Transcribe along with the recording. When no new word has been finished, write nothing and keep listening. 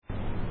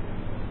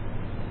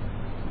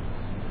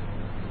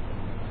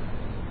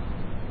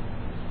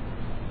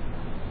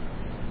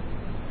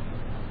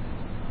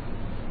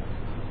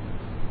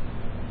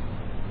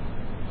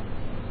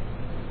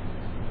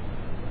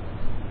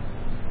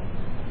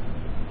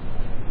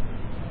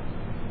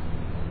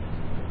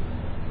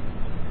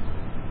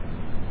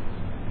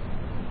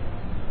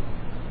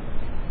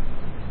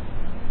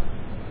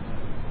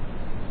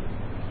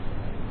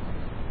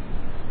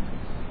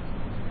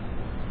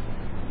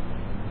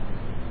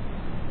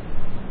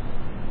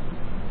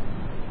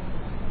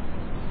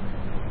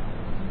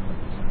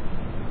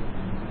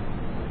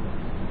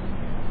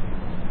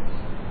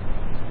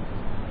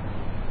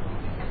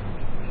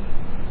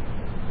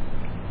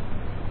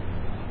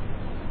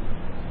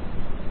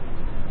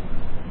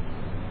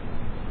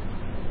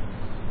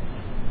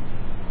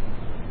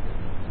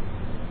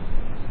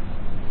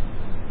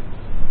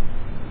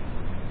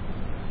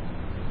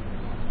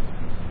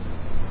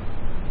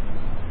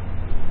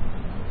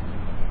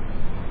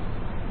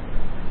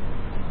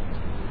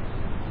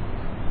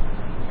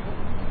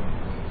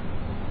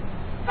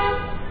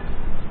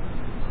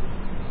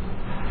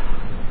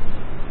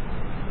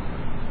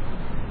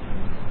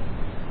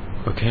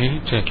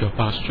Okay, check your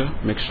posture.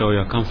 Make sure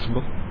you're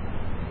comfortable.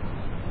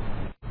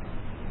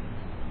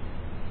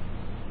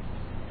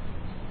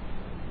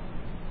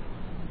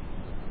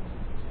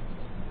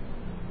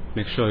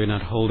 Make sure you're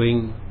not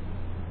holding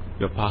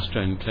your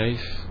posture in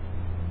place,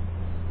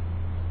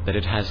 that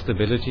it has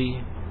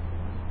stability.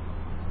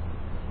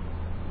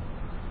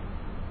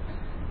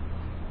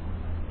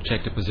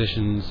 Check the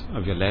positions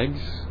of your legs,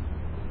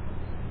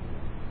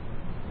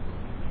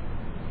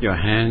 your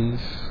hands.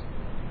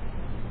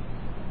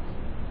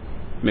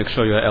 Make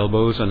sure your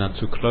elbows are not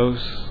too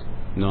close,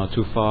 nor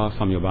too far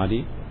from your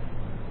body.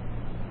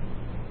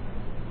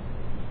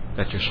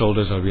 That your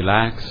shoulders are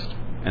relaxed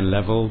and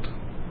leveled.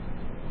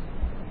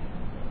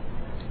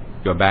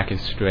 Your back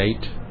is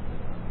straight,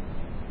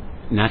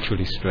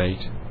 naturally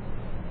straight.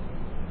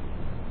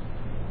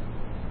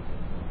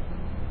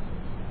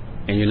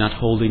 And you're not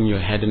holding your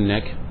head and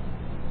neck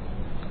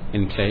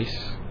in place,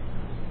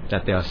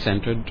 that they are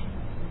centered.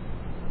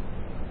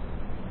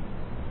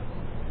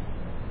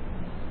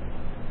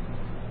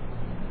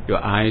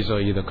 Your eyes are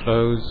either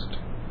closed,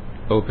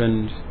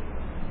 opened,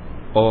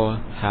 or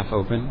half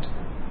opened.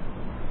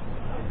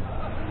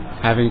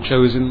 Having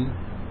chosen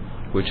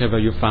whichever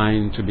you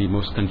find to be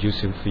most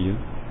conducive for you.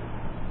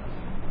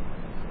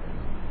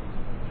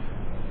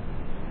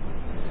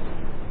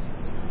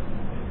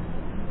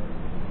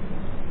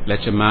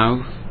 Let your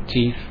mouth,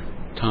 teeth,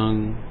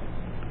 tongue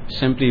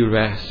simply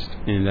rest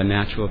in their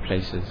natural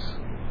places,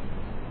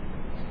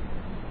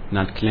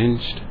 not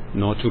clenched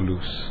nor too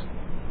loose.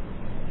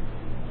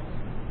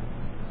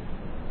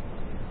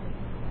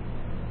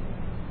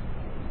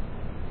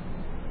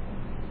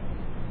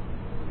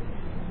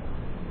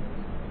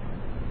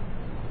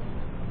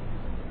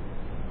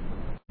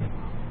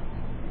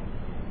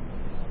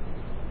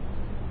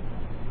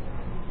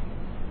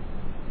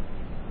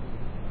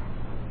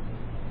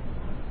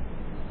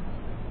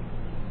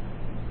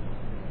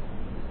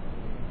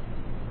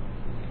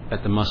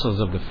 Let the muscles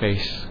of the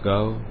face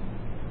go.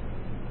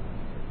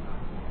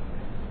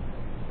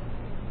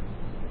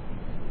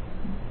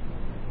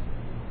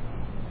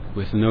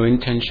 With no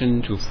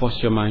intention to force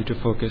your mind to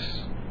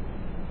focus,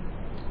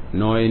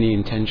 nor any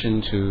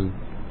intention to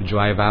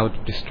drive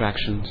out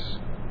distractions.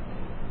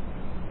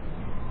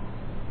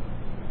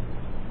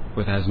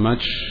 With as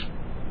much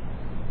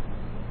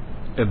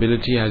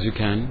ability as you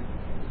can,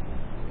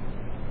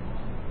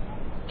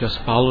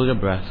 just follow the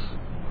breath,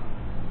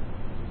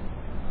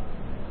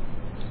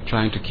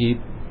 trying to keep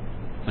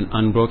an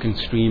unbroken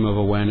stream of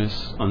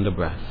awareness on the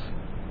breath.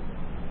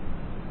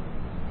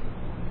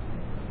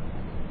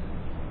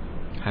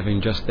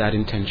 Having just that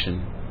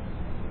intention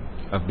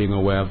of being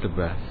aware of the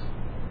breath.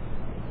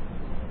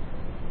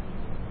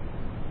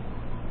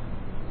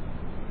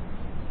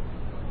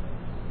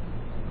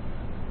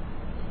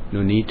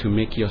 No need to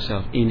make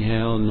yourself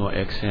inhale nor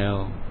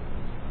exhale.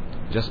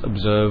 Just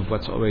observe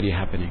what's already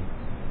happening.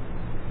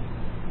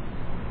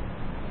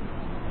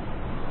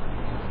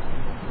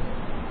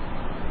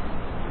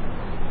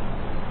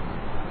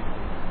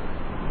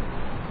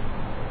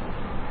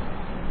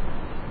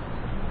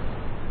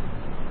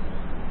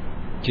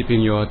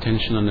 Keeping your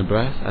attention on the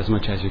breath as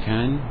much as you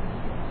can.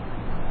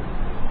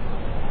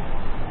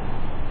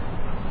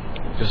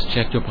 Just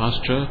check your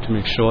posture to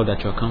make sure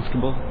that you're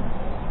comfortable.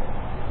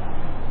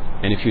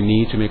 And if you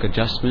need to make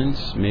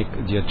adjustments,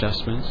 make the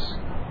adjustments.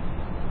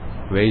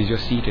 Raise your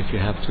seat if you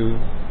have to.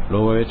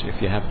 Lower it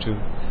if you have to.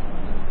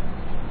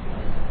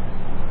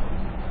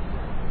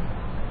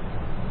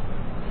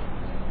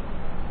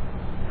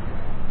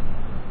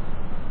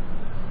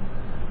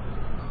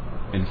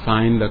 And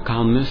find the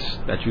calmness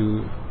that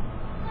you're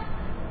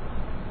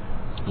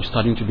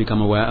starting to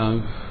become aware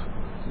of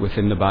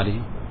within the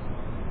body,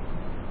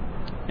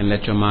 and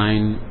let your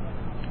mind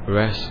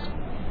rest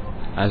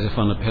as if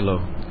on a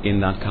pillow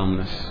in that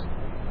calmness.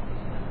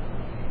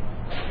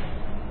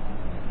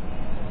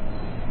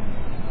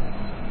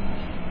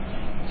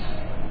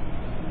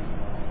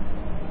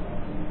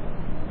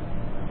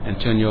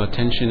 And turn your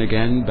attention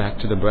again back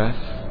to the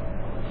breath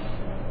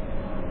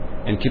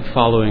and keep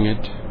following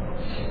it.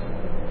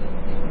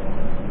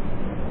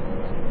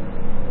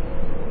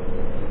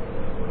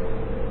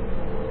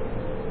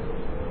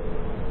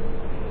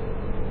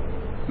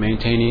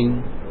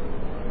 Maintaining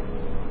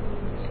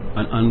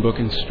an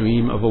unbroken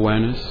stream of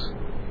awareness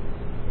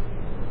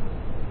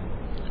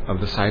of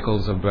the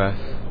cycles of breath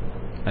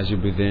as you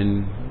breathe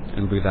in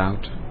and breathe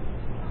out.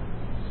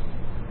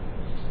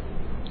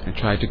 And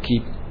try to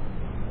keep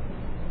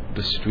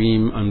the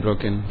stream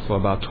unbroken for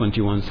about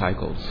 21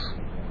 cycles.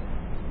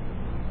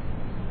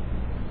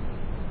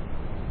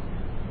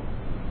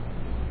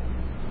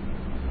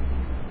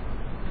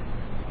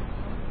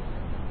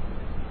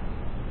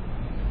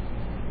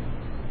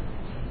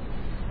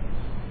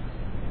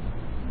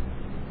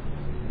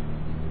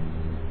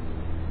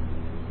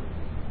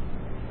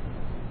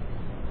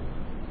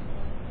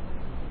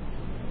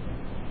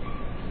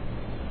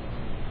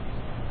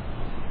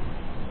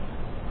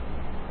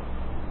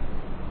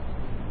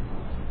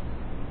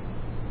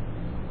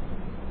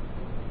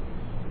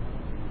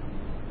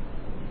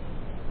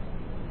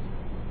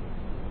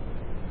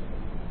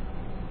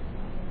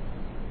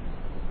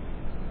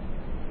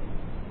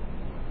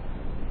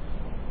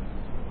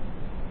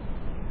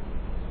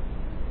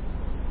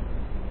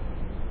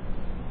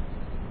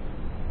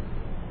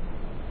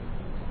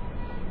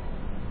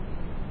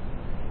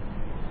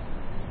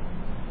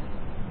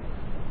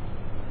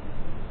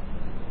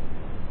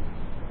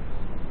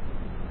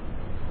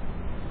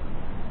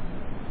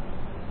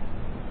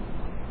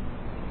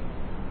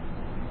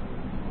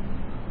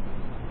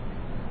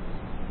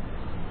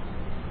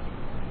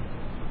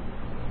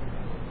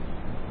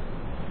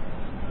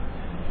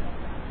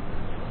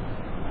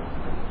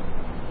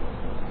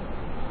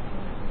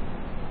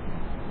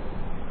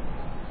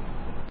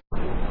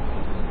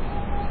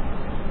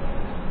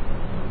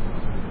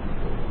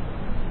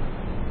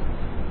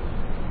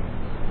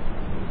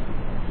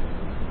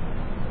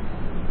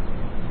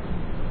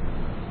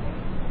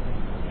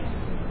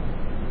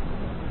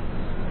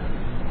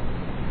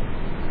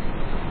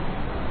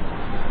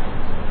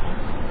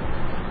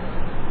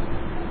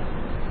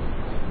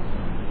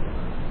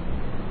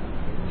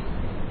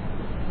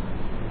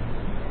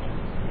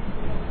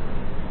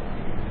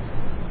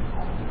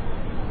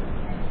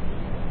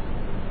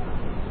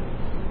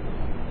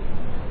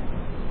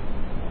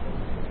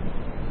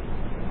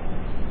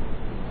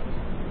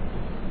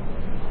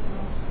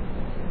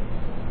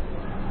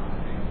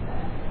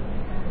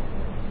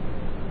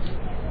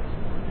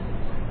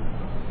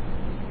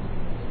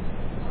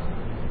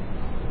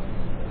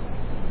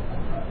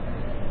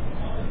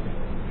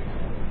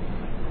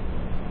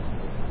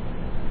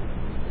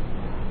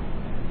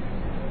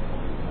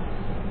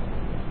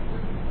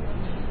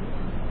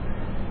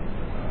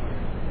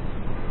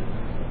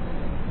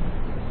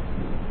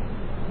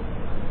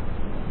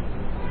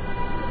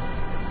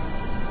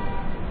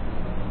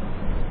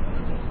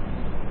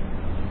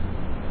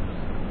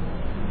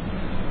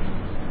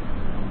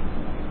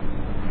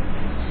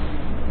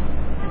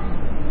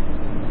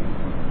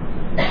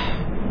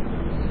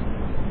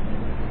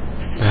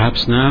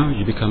 Perhaps now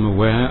you become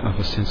aware of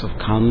a sense of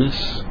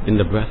calmness in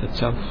the breath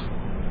itself.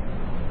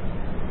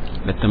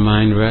 Let the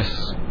mind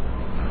rest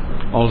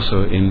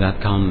also in that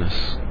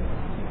calmness.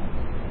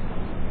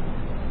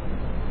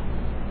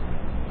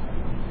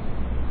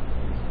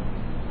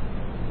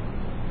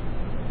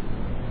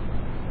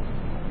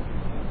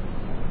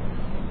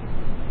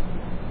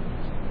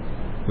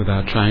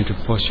 Without trying to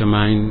force your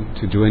mind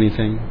to do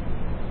anything,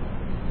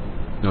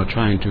 nor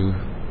trying to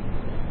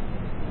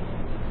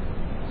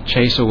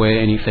chase away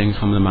anything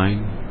from the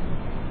mind.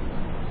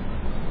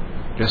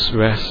 Just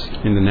rest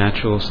in the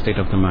natural state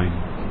of the mind.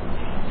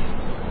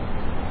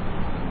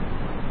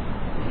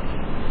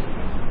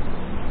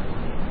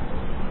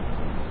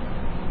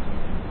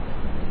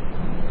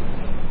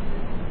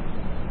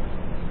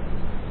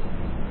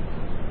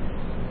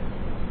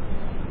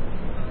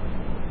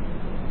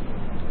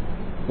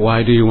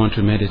 Why do you want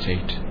to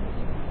meditate?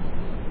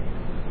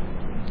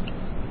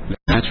 Let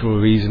natural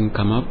reason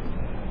come up.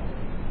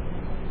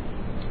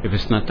 If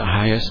it's not the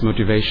highest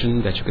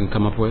motivation that you can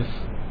come up with,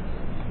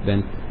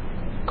 then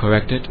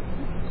correct it.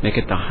 Make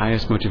it the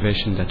highest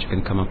motivation that you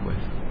can come up with.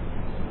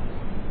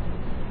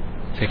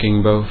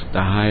 Taking both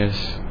the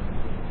highest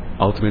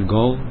ultimate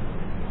goal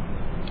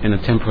and a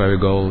temporary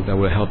goal that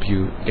will help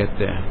you get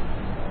there.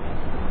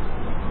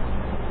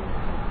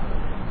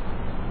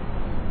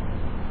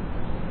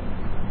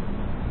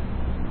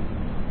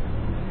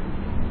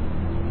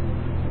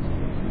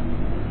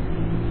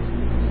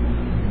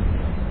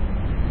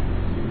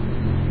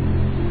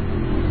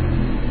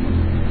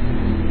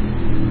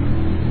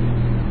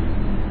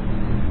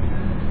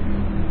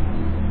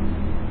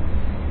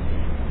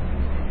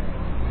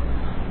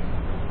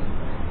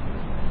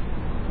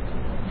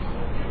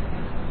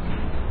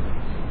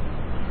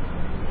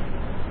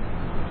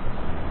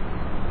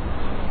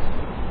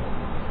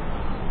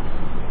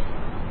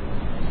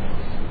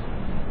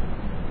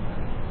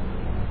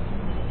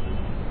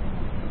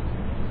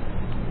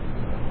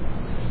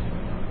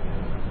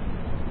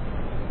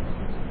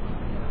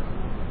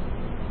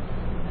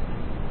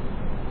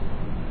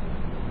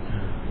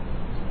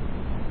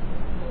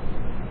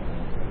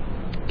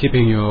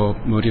 Keeping your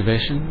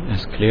motivation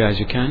as clear as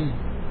you can.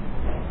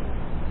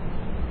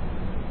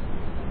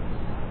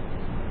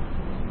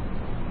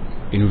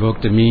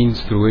 Invoke the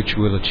means through which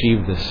you will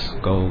achieve this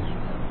goal.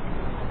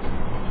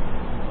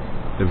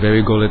 The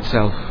very goal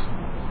itself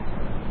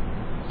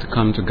to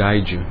come to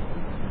guide you.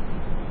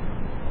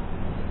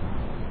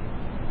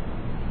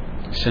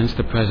 Sense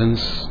the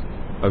presence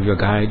of your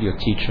guide, your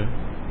teacher,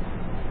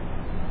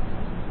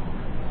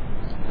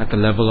 at the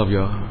level of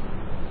your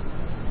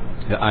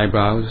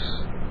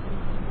eyebrows,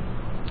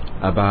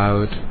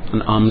 about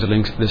an arm's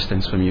length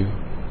distance from you,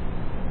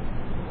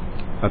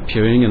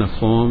 appearing in a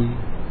form,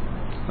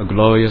 a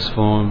glorious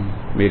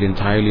form made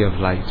entirely of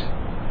light.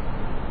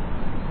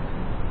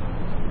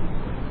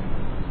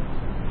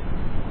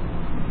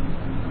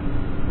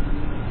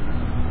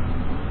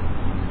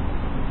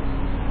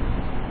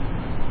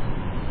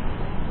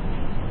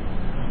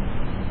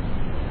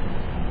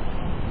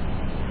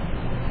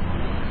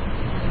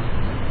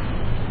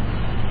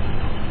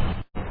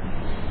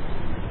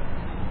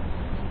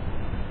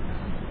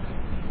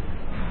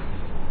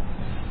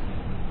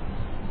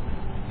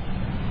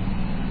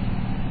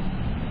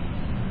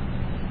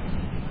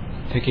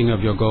 Thinking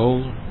of your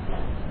goal,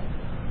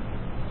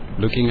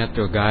 looking at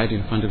your guide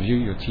in front of you,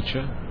 your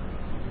teacher,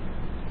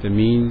 the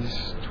means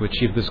to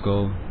achieve this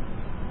goal,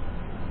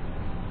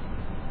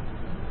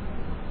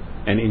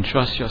 and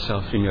entrust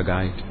yourself in your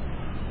guide.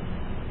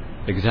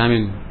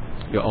 Examine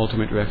your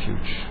ultimate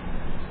refuge.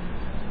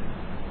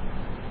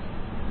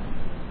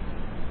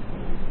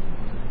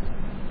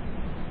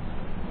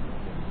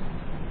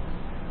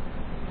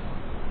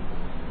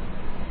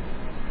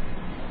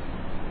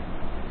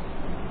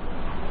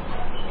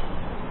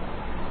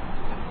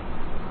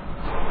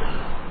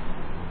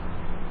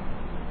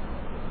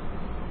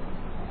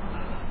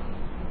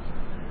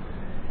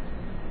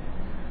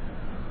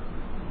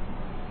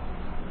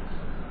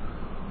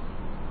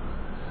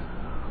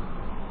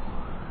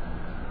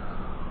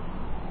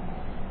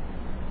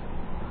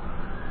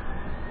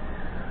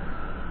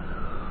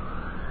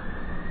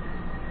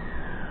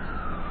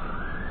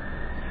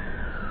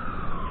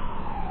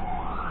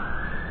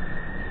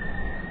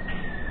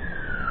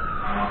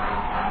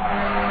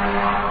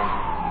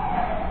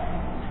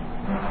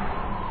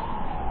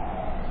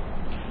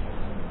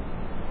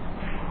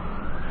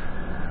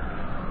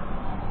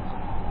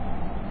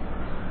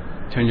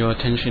 Turn your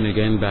attention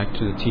again back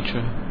to the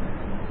teacher,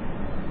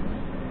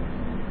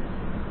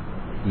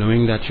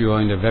 knowing that you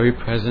are in the very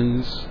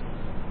presence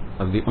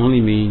of the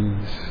only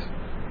means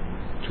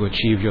to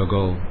achieve your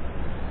goal.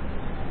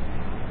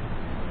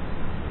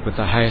 With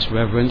the highest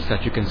reverence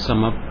that you can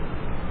sum up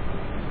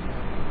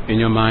in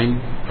your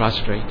mind,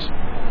 prostrate.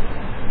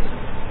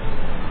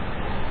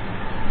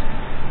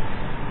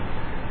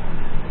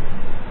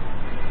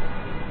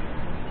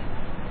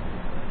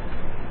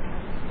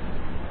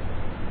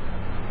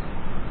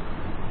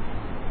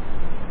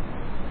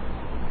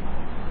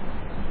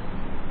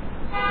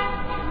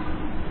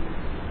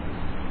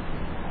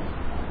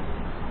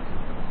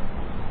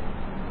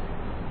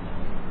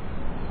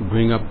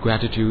 bring up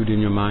gratitude in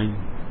your mind.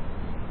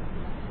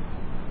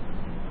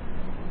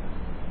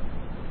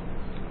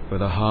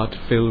 With a heart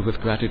filled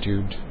with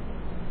gratitude,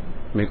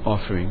 make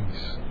offerings.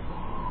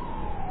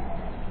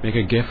 Make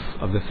a gift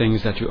of the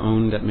things that you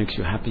own that makes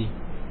you happy.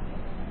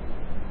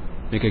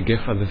 Make a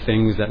gift of the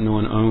things that no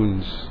one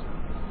owns,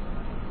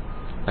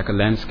 like a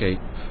landscape.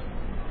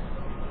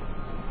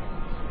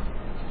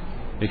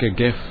 Make a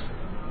gift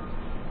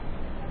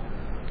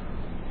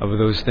of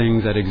those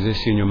things that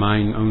exist in your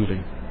mind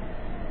only.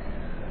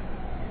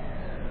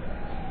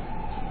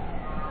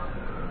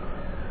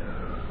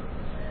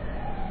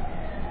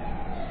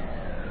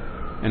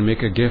 And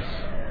make a gift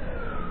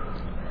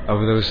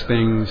of those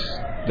things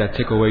that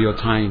take away your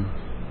time.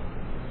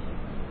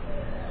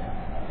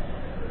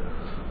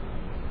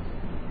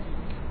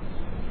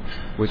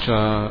 Which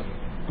are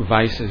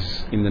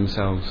vices in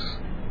themselves.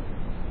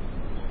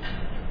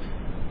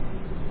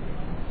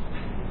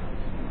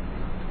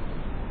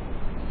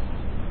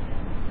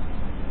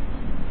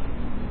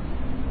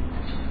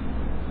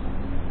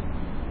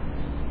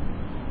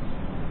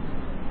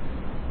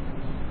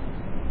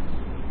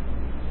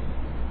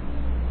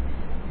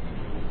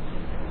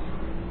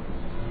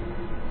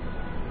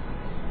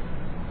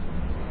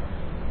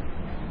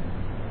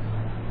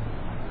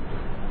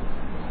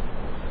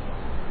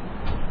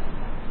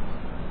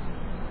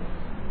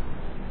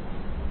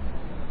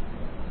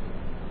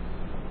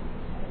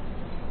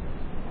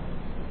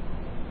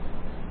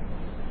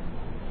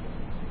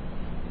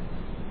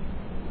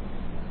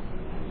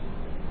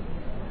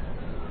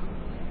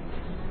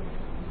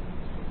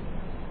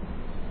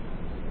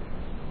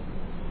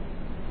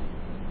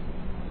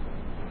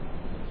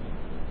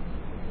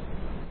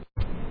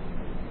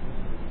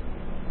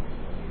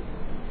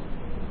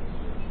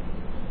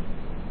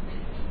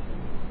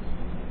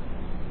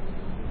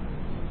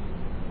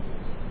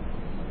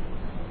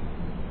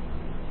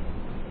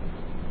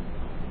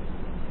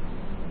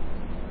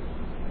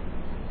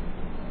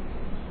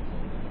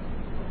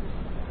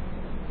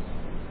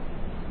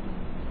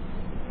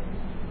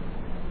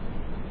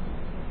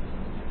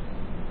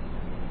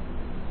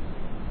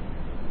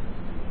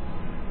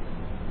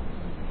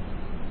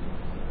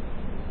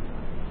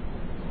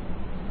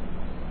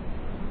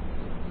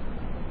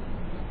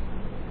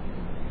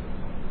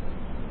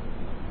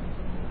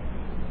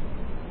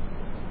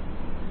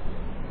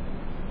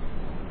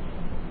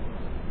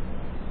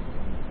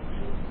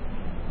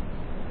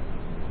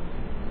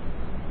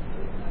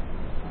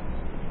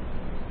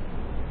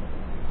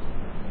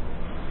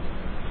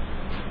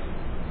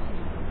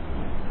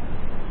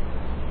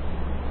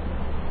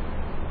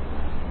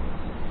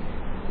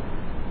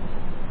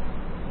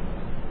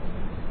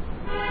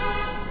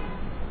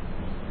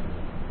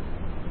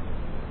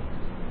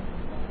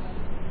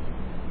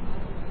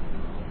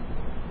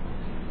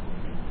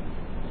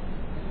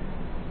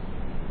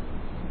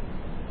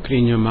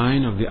 Clean your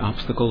mind of the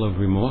obstacle of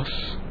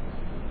remorse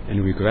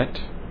and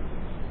regret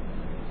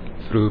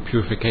through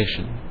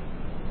purification.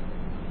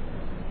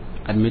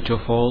 Admit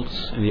your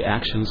faults and the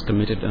actions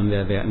committed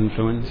under their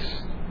influence.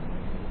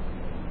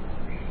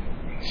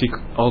 Seek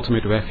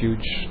ultimate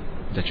refuge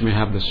that you may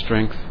have the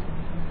strength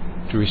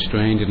to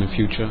restrain in the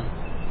future.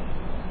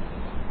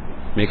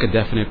 Make a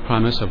definite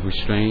promise of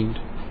restraint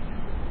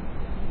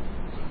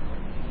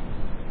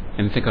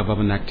and think of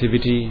an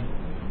activity,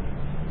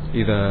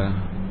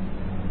 either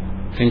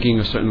thinking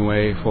a certain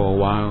way for a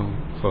while,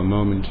 for a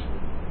moment,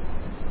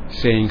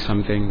 saying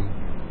something,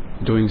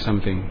 doing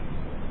something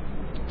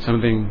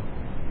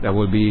that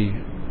will be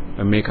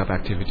a make-up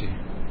activity.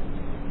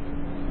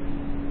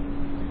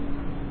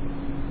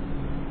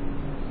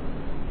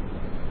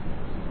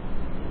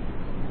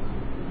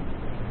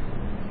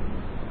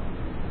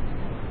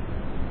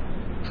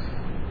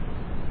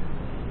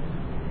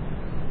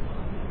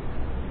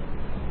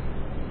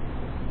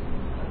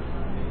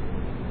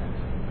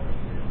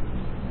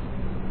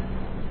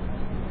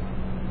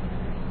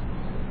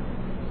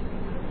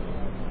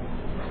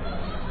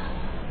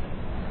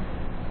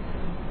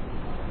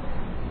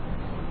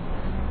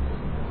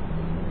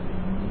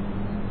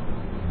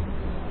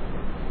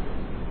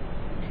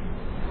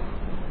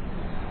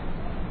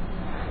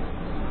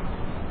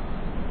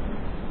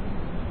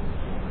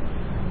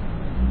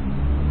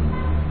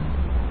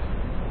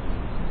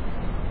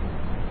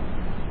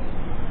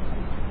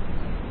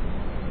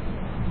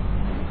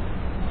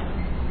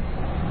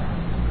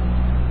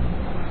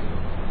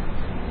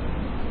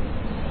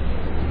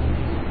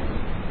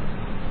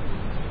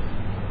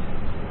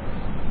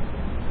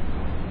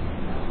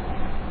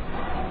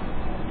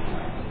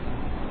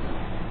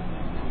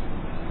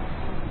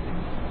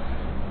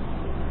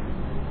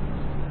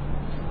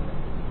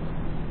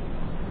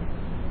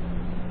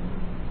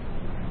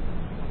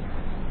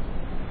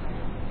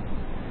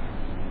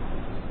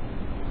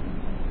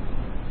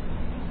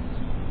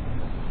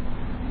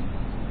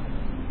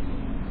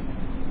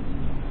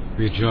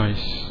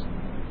 Rejoice.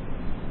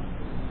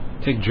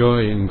 Take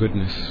joy in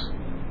goodness,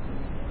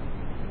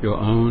 your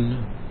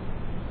own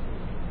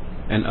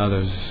and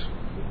others.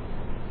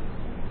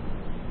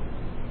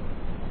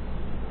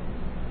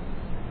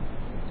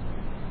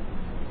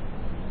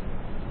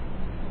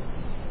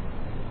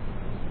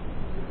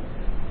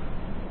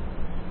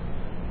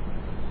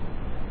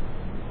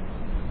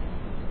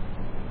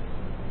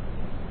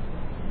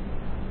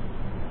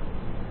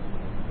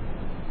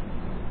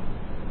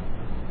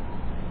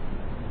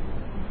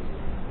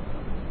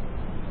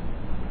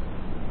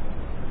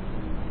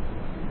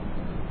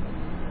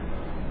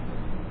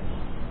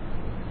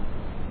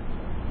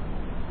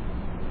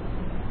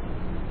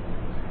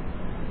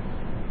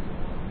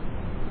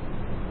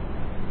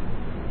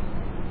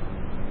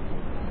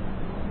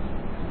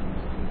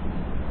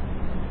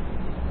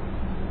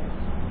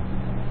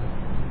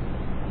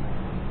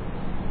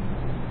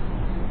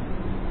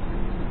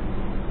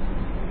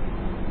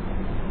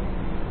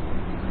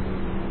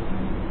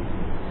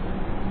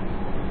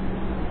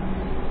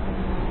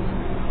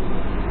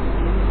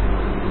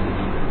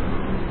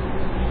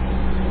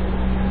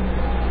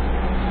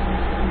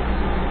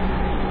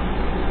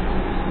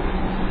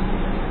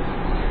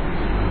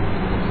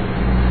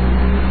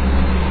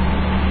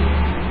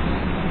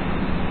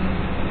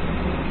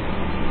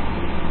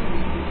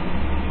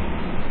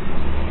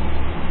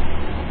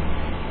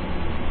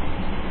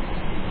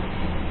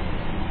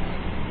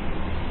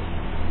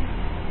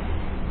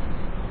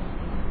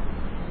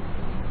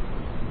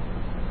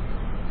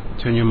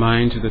 Turn your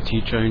mind to the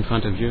teacher in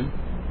front of you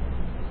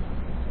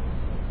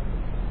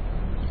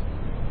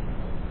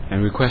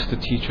and request the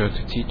teacher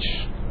to teach.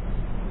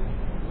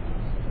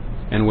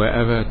 And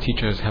wherever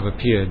teachers have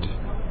appeared,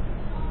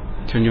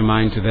 turn your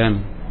mind to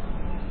them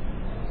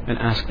and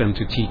ask them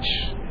to teach.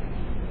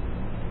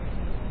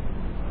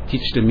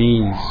 Teach the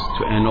means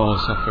to end all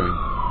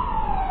suffering.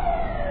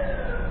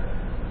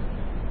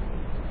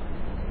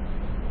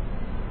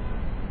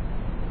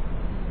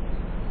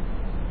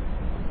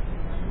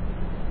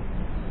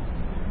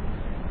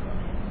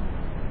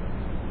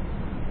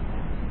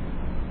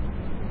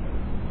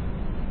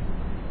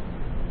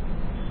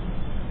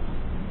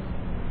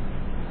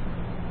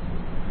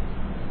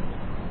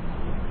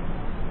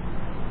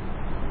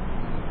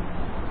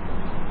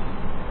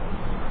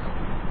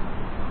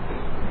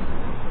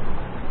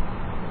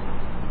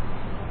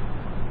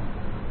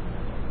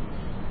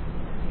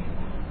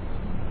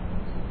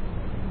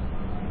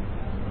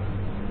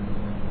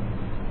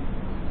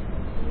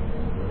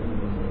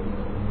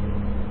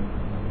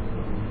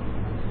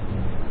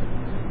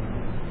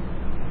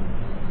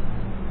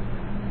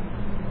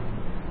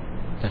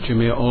 That you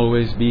may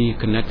always be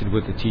connected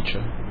with the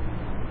teacher.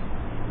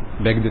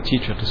 Beg the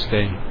teacher to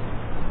stay,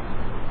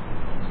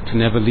 to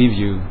never leave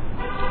you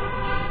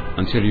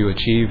until you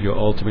achieve your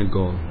ultimate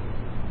goal.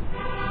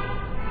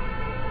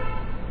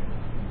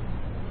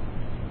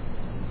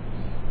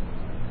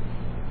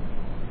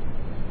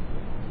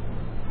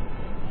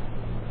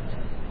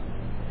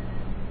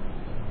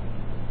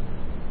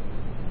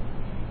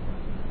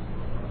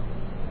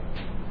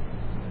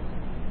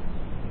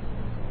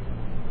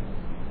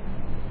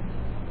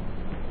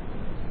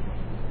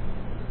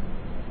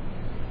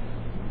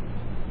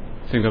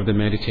 Think of the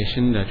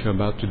meditation that you're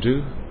about to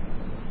do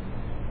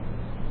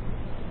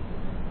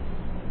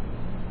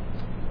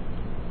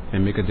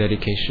and make a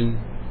dedicating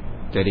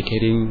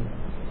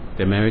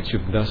the merits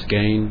you've thus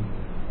gained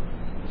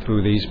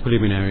through these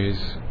preliminaries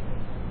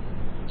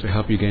to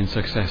help you gain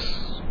success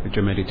with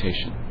your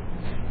meditation.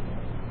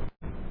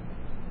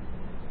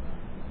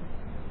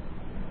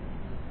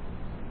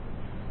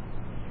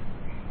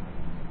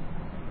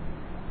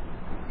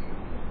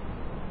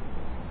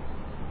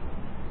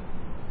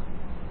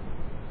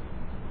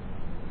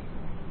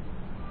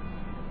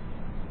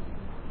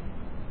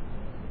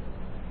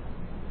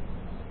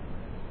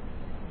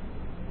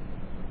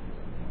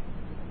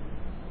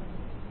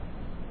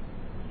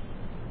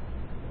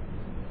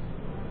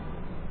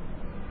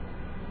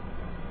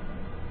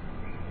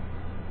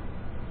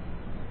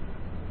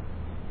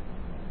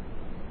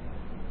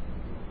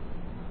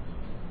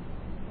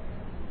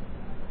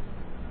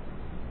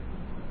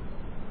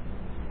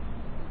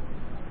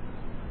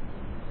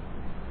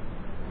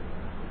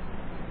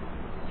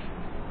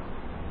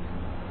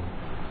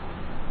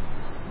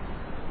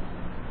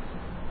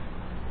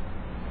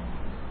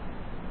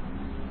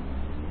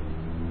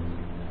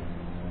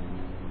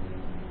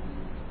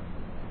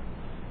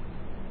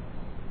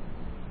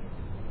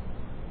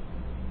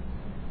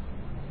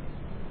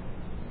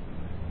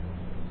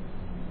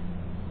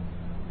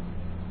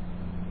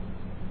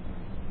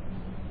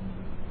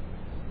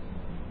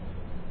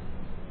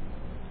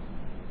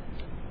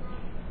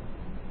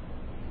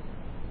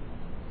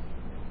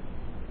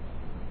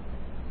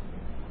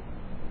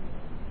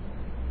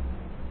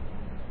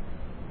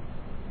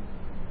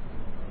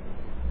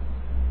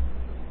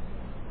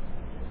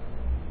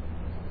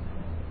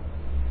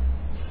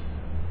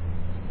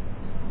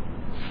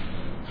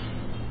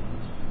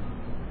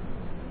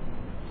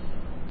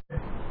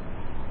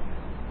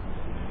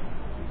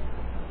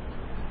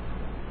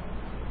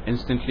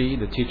 Instantly,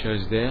 the teacher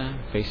is there,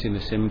 facing the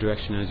same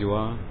direction as you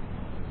are.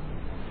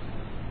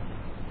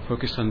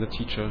 Focus on the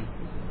teacher,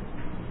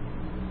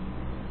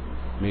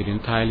 made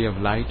entirely of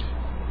light.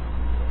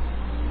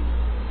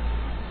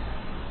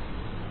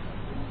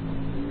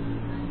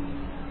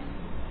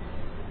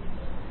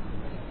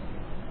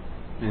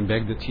 And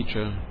beg the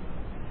teacher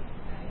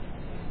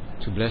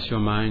to bless your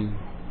mind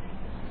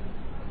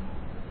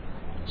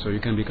so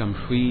you can become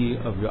free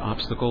of your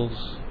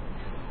obstacles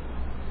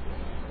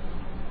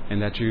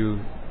and that you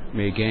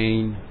may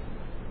gain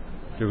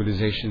the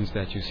realizations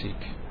that you seek.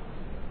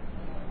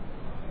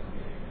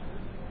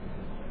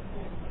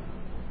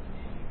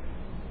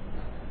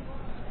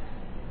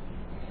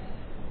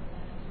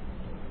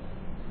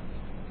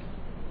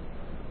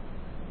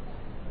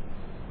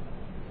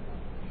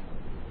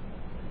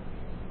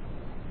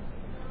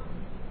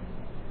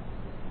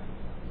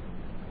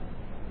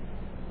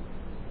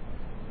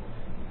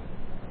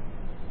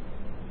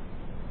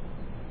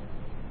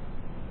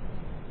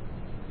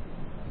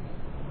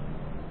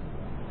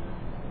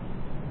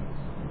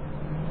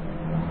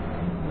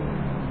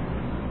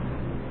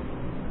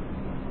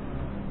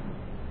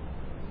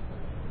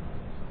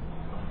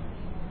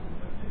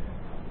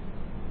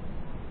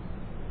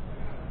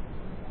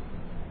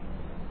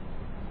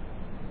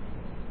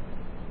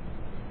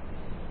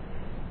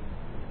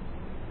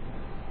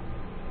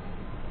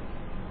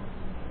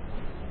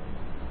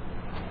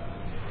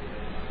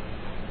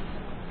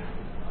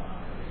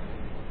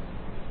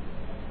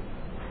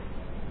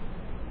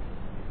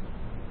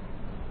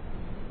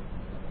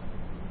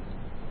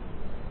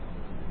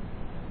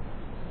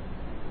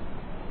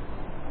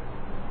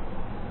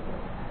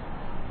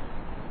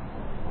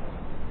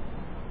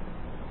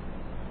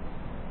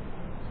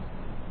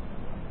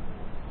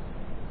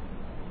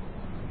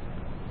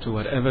 to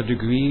whatever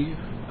degree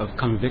of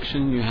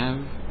conviction you have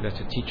that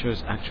the teacher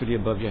is actually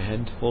above your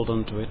head. Hold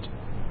on to it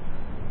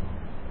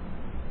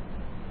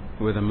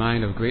with a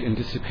mind of great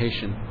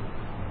anticipation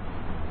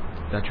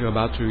that you're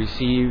about to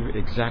receive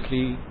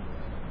exactly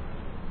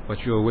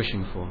what you are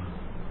wishing for.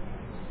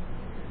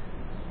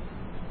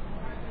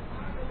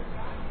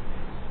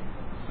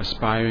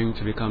 Aspiring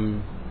to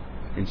become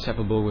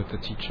inseparable with the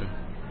teacher.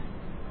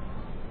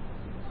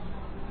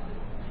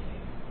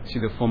 See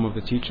the form of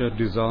the teacher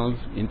dissolve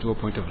into a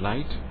point of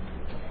light,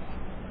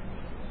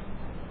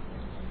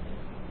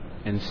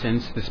 and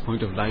sense this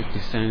point of light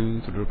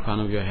descend to the crown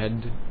of your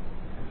head.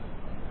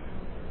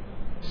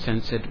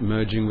 Sense it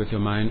merging with your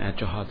mind at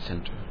your heart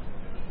center.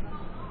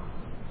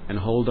 And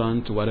hold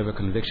on to whatever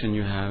conviction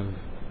you have,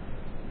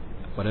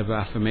 whatever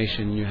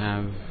affirmation you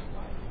have,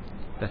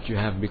 that you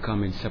have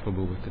become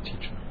inseparable with the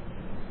teacher.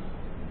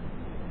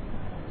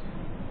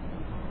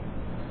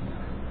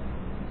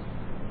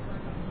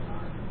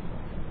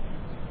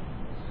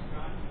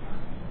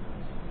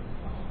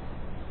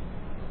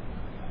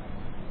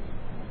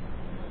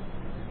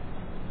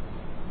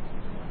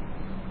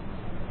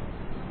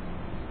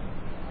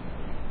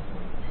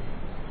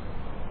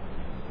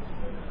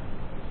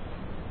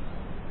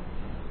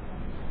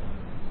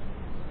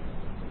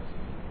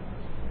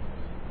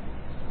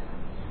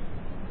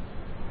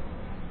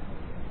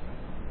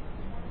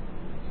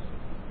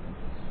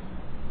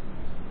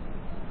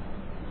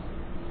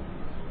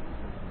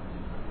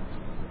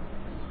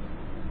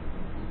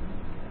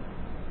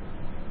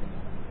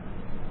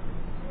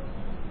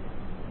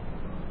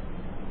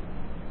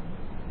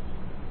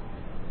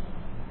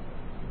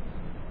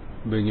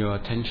 Bring your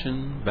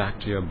attention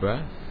back to your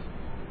breath.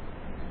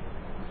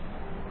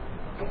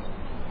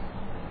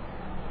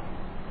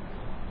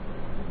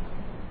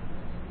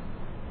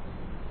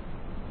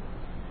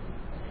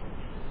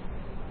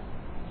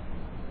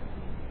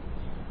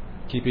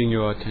 Keeping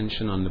your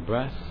attention on the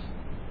breath,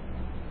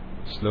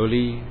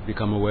 slowly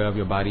become aware of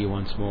your body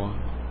once more.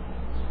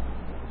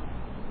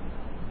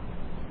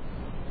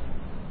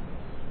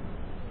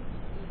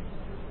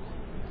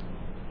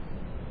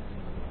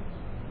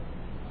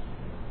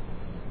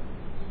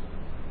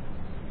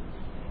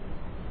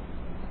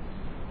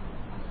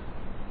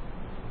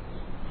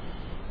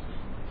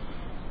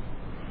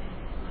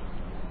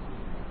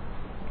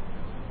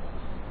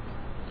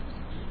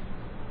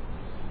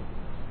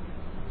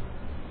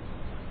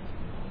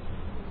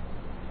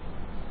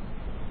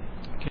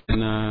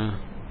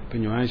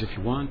 Open your eyes if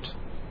you want.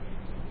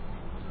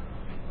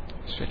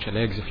 Stretch your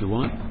legs if you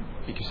want.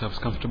 Make yourselves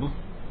comfortable.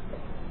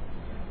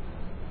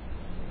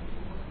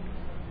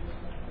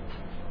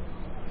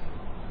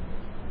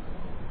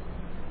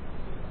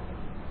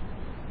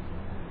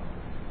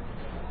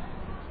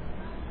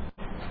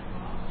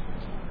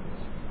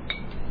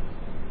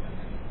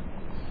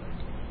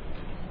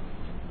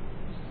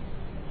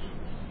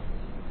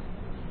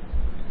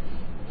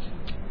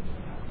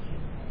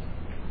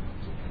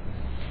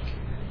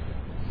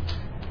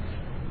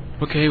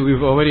 Okay,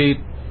 we've already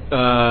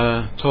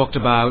talked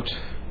about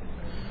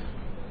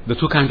the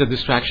two kinds of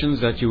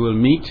distractions that you will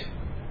meet,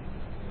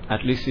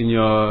 at least in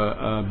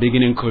your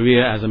beginning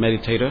career as a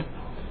meditator,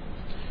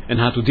 and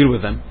how to deal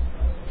with them.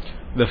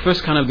 The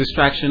first kind of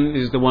distraction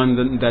is the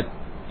one that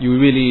you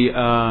really,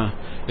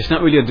 it's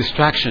not really a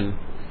distraction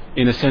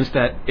in a sense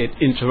that it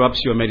interrupts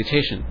your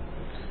meditation.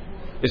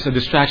 It's a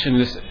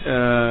distraction,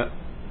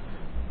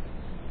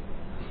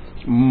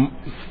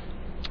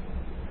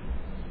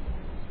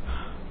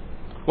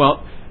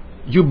 well,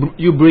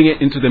 you bring it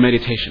into the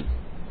meditation.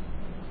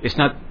 It's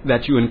not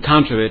that you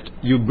encounter it,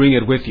 you bring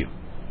it with you.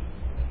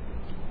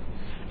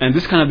 And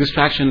this kind of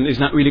distraction is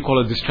not really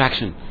called a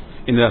distraction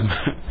in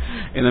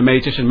the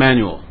meditation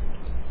manual.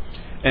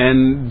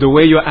 And the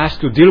way you're asked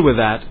to deal with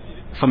that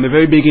from the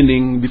very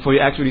beginning, before you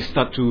actually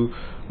start to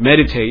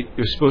meditate,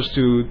 you're supposed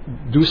to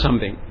do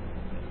something.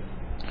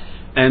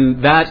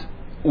 And that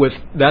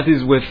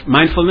is with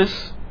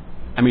mindfulness.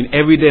 I mean,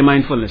 everyday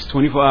mindfulness,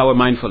 24-hour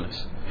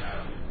mindfulness.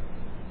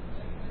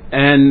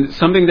 And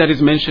something that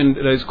is mentioned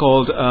that is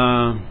called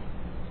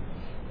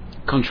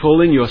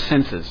controlling your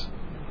senses.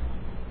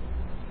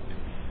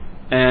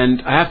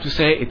 And I have to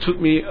say, it took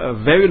me a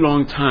very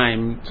long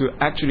time to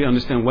actually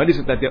understand what is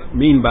it that they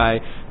mean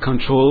by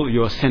control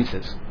your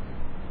senses.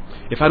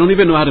 If I don't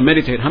even know how to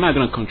meditate, how am I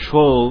going to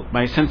control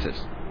my senses?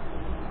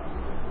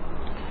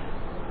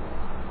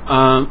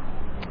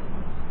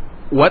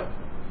 What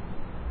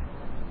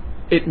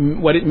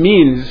it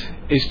means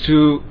is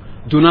to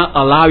do not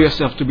allow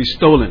yourself to be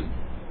stolen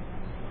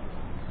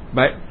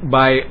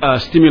by a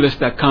stimulus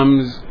that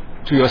comes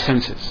to your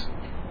senses.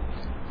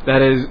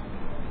 That is,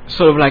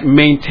 sort of like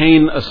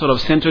maintain a sort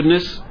of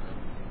centeredness.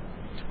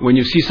 When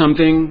you see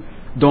something,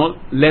 don't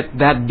let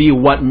that be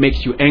what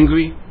makes you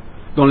angry.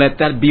 Don't let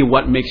that be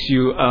what makes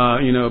you,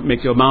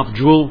 make your mouth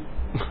drool.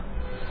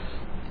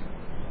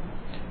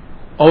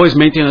 Always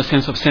maintain a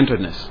sense of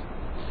centeredness.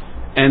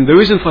 And the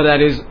reason for that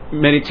is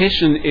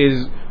meditation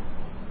is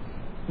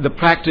the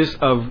practice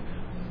of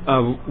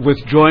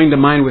withdrawing the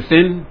mind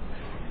within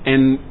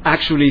and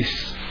actually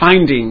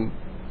finding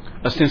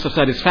a sense of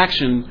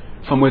satisfaction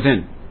from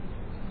within.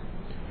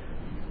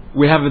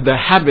 We have the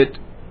habit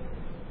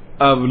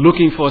of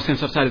looking for a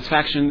sense of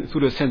satisfaction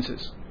through the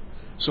senses.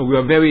 So we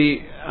are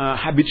very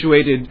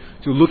habituated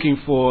to looking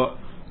for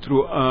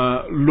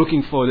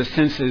the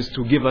senses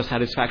to give us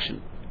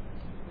satisfaction.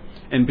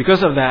 And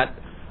because of that,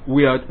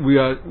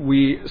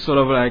 we sort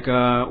of like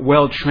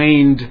well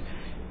trained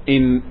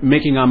in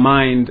making our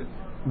mind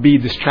be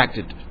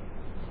distracted.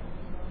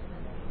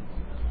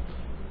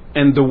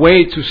 And the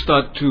way to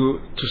start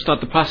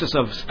the process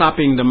of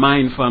stopping the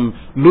mind from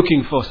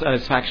looking for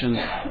satisfaction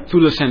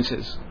through the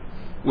senses,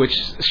 which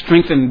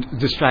strengthen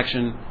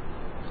distraction,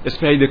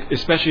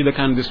 especially the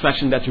kind of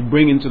distraction that you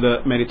bring into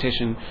the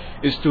meditation,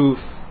 is to,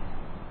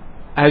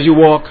 as you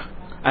walk,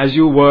 as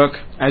you work,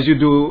 as you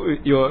do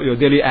your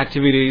daily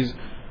activities,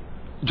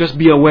 just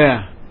be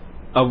aware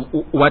of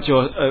what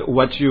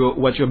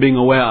you're being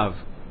aware of.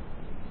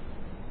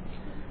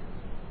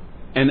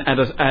 And at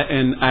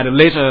a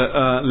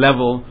later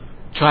level,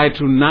 try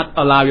to not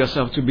allow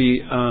yourself to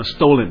be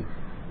stolen.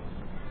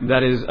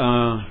 That is,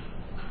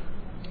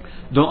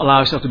 don't allow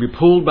yourself to be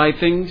pulled by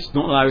things.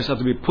 Don't allow yourself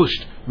to be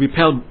pushed,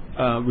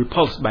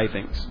 repulsed by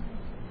things.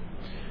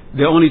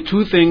 There are only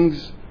two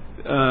things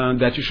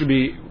that you should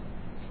be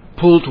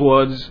pulled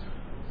towards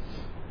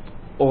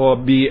or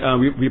be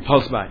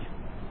repulsed by.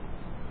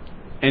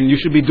 And you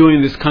should be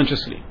doing this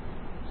consciously.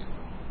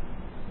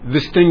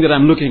 This thing that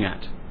I'm looking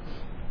at,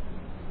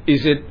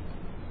 is it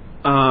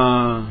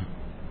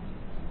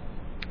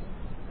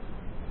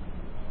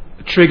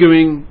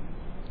triggering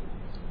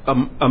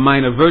a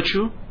mind of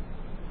virtue?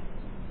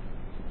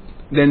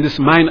 Then this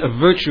mind of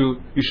virtue,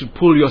 you should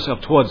pull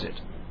yourself towards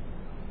it.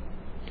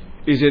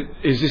 Is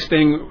this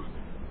thing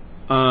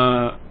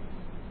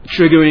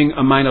triggering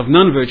a mind of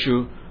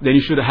non-virtue? Then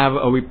you should have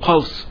a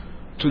repulse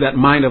to that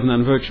mind of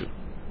non-virtue.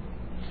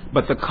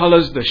 But the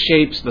colors, the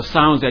shapes, the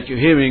sounds that you're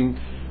hearing,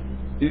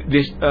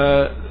 they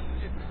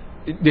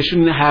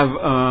shouldn't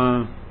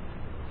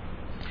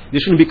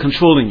be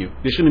controlling you.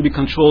 They shouldn't be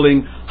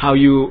controlling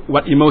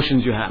what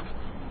emotions you have.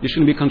 They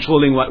shouldn't be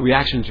controlling what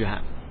reactions you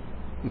have.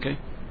 Okay?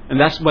 And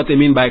that's what they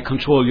mean by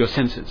control your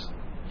senses.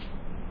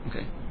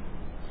 Okay?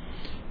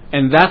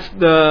 And that's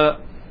the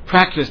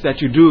practice that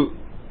you do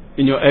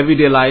in your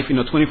everyday life, in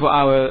your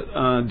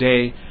 24-hour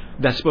day,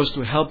 that's supposed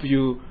to help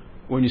you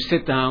when you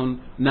sit down,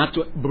 not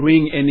to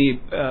bring any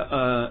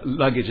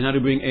luggage, not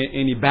to bring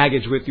any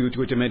baggage with you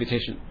to your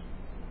meditation.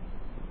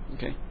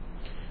 Okay?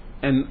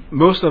 And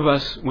most of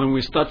us, when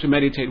we start to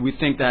meditate, we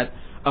think that,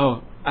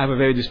 oh, I have a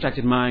very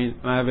distracted mind,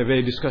 I have a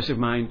very discursive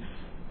mind.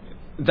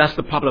 That's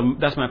the problem.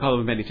 That's my problem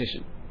with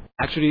meditation.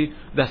 Actually,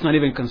 that's not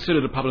even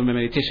considered a problem of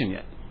meditation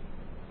yet.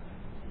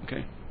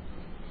 Okay?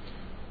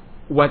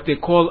 What they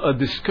call a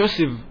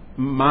discursive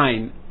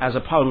mind as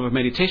a problem of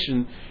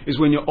meditation is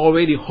when you're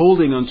already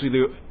holding onto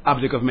the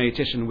object of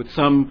meditation with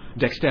some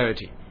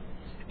dexterity.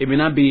 It may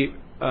not be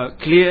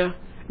clear.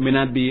 It may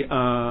not be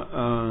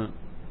a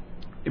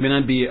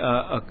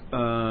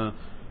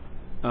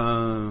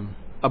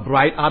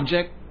bright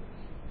object,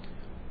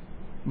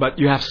 but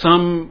you have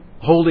some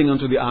holding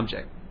onto the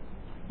object.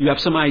 You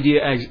have some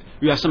idea.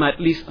 You have at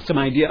least some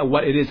idea of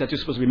what it is that you're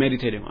supposed to be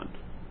meditating on.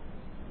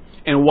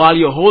 And while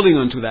you're holding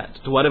onto that,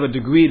 to whatever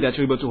degree that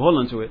you're able to hold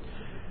onto it,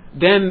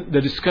 then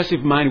the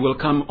discursive mind will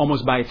come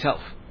almost by itself.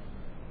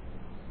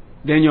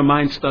 Then your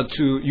mind start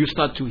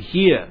to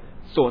hear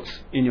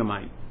thoughts in your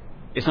mind.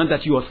 It's not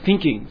that you are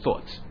thinking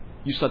thoughts.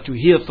 You start to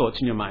hear thoughts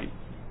in your mind.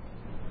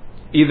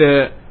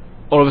 Either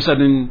all of a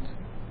sudden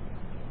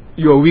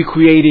you're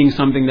recreating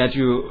something that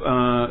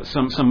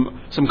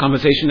some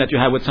conversation that you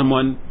had with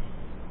someone,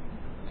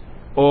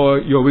 or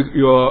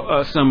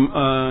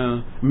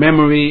some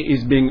memory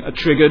is being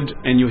triggered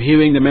and you're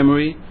hearing the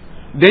memory.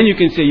 Then you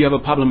can say you have a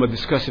problem with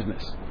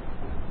discursiveness.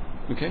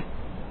 Okay?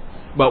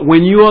 But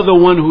when you are the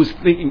one who's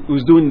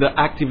doing the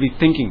actively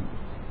thinking,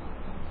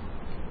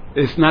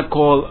 it's not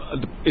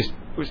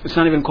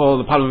even called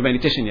the problem of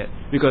meditation yet,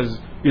 because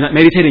you're not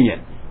meditating yet.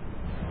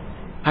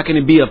 How can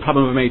it be a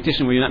problem of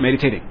meditation when you're not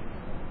meditating?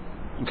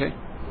 Okay?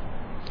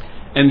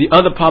 And the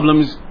other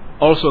problems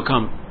also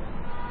come.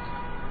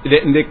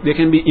 There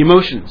can be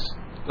emotions.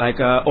 Like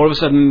all of a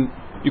sudden,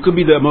 you could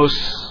be the most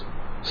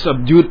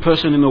subdued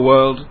person in the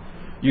world.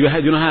 You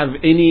don't have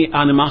any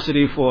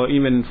animosity for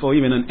even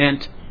an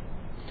ant.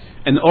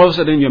 And all of a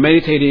sudden, you're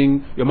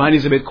meditating, your mind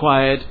is a bit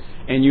quiet,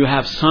 and you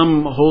have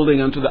some holding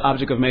onto the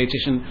object of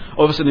meditation.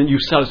 All of a sudden, you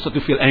start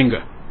to feel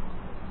anger.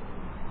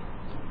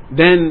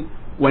 Then,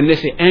 when they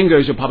say anger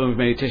is your problem of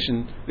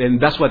meditation, then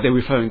that's what they're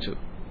referring to.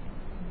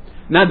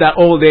 Not that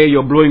all day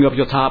you're blowing up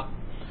your top,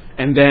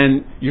 and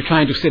then you're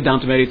trying to sit down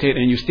to meditate,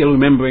 and you're still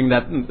remembering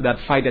that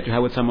fight that you had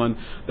with someone.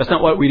 That's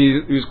not what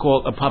we is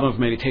called a problem of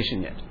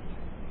meditation yet.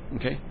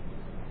 Okay?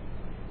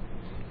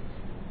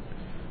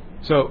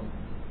 So,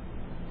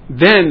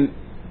 then,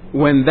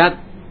 when that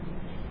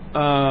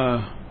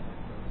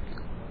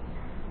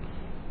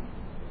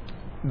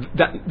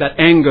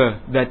anger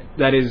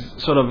that is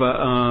sort of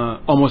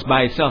almost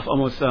by itself,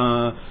 almost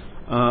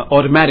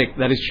automatic,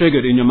 that is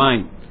triggered in your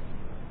mind,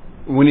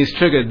 when it's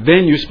triggered,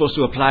 then you're supposed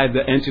to apply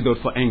the antidote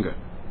for anger.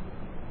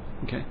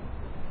 Okay?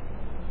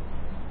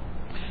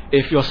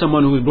 If you're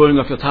someone who's blowing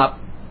off your top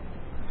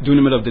during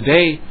the middle of the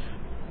day,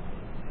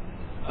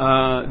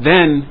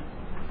 then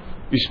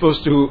you're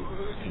supposed to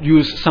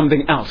use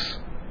something else.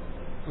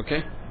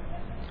 Okay?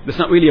 That's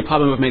not really a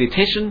problem of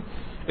meditation,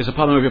 it's a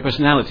problem of your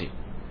personality.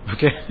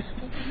 Okay?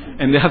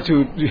 And you have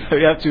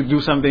to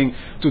do something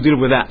to deal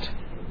with that.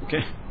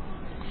 Okay?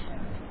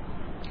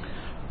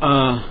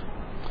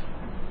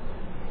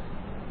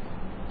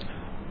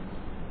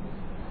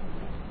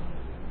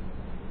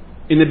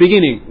 In the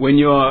beginning, when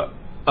you're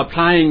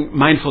applying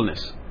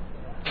mindfulness,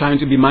 trying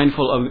to be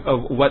mindful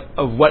of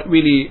what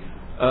really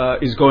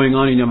is going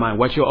on in your mind,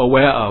 what you're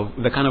aware of,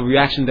 the kind of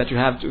reaction that you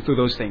have to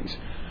those things.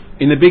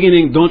 In the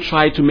beginning, don't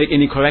try to make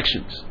any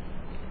corrections.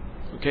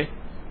 Okay?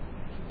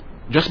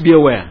 Just be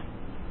aware.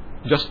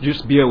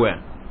 Just be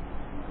aware.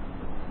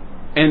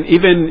 And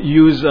even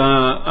use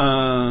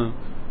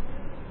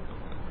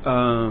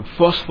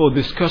forceful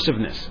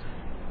discursiveness.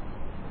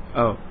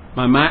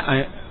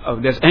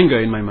 There's anger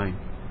in my mind.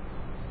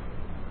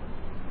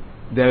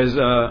 There's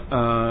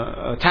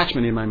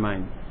attachment in my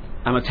mind.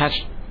 I'm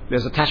attached.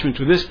 There's attachment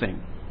to this thing.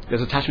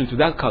 There's attachment to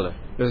that color.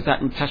 There's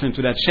attachment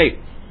to that shape.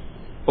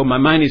 Or my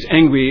mind is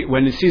angry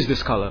when it sees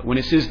this color, when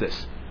it sees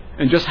this.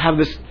 And just have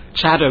this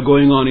chatter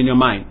going on in your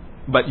mind.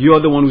 But you're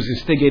the one who's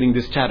instigating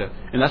this chatter.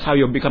 And that's how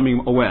you're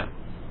becoming aware.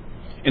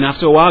 And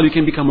after a while, you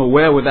can become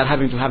aware without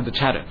having to have the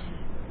chatter.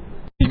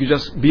 You can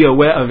just be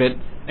aware of it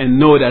and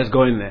know that it's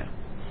going there.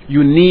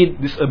 You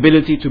need this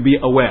ability to be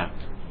aware.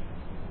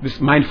 This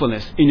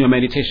mindfulness in your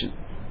meditation.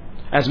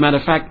 As a matter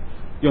of fact,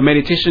 your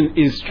meditation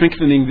is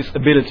strengthening this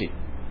ability.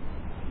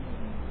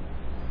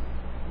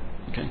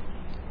 Okay.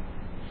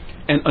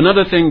 And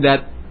another thing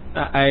that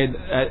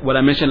what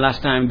I mentioned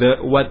last time,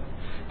 what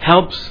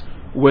helps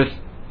with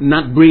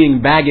not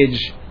bringing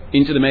baggage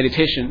into the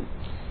meditation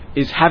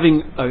is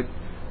having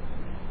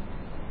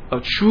a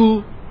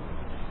true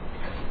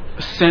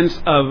sense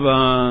of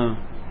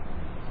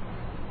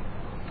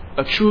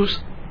a true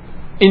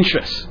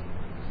interest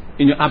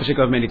in your object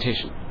of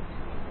meditation.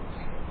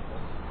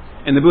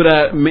 And the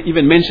Buddha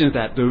even mentions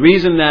that the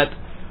reason that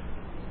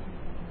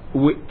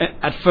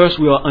at first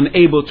we are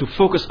unable to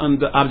focus on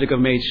the object of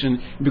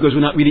meditation because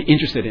we're not really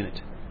interested in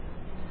it.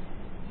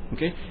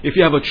 Okay? If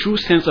you have a true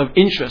sense of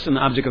interest in the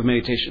object of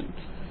meditation,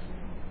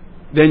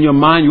 then you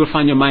will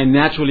find your mind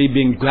naturally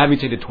being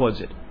gravitated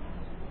towards it.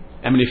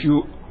 I mean, if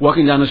you're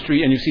walking down the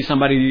street and you see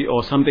somebody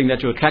or something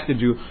that you're attracted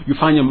to, you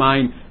find your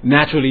mind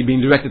naturally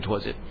being directed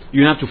towards it.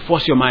 You don't have to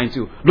force your mind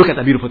to look at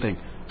that beautiful thing.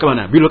 Come on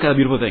now, look at that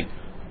beautiful thing.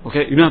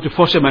 Okay? You don't have to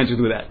force your mind to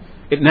do that.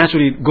 It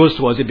naturally goes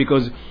towards it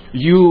because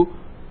you,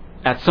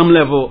 at some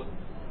level,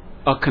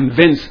 are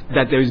convinced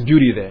that there is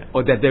beauty there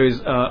or that there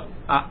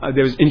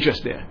is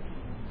interest there.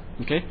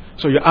 Okay?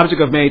 So your object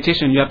of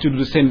meditation, you have to do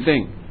the same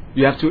thing.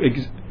 You have to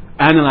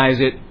analyze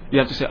it. You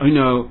have to say,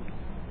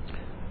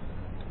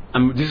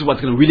 this is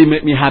what's going to really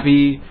make me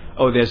happy.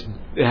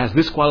 It has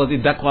this quality,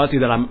 that quality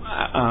that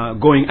I'm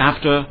going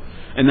after.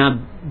 And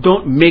now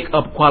don't make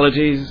up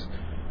qualities.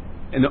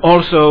 And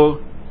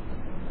also,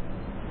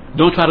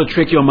 don't try to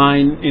trick your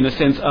mind in a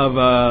sense of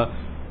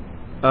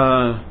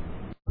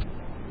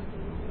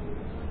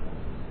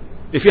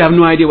if you have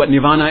no idea what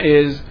nirvana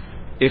is,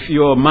 if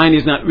your mind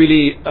is not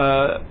really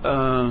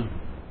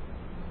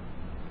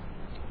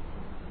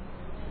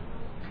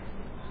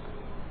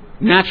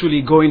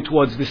naturally going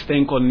towards this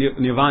thing called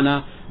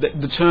nirvana,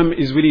 the term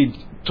is really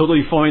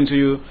totally foreign to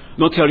you.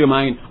 Don't tell your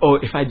mind,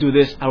 if I do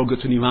this, I will go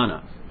to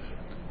nirvana.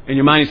 And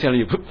your mind is telling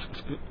you,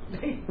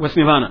 what's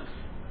nirvana?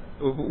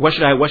 What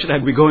should I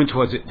be going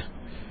towards it?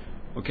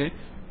 Okay?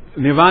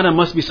 Nirvana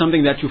must be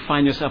something that you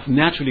find yourself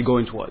naturally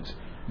going towards.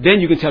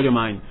 Then you can tell your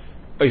mind,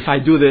 if I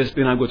do this,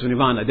 then I'll go to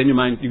nirvana. Then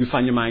you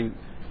find your mind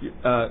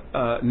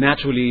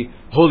naturally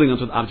holding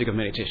onto the object of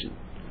meditation.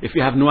 If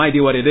you have no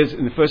idea what it is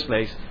in the first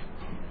place,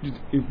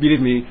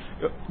 believe me,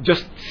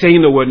 just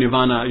saying the word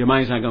nirvana, your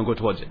mind is not going to go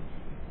towards it.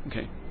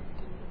 Okay?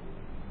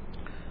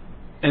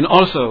 And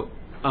also,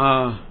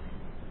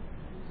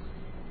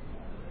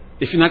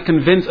 if you're not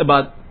convinced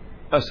about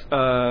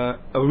a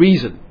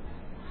reason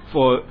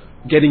for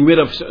getting rid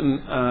of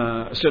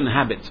certain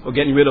habits or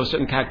getting rid of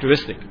certain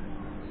characteristic,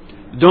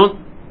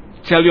 don't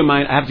tell your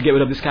mind, I have to get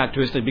rid of this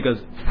characteristic because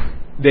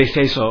they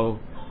say so.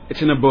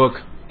 It's in a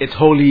book. It's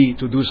holy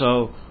to do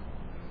so.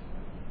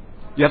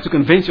 You have to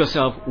convince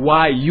yourself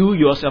why you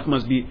yourself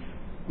must be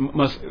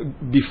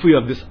free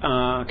of this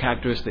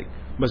characteristic,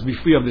 must be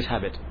free of this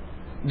habit.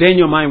 Then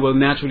your mind will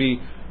naturally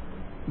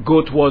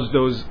go towards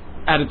those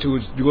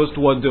attitudes, goes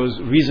towards those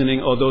reasoning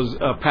or those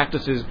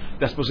practices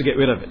that's supposed to get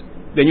rid of it.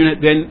 Then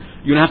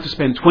you don't have to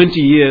spend 20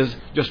 years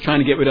just trying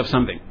to get rid of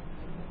something.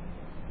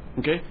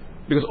 Okay?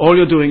 Because all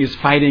you're doing is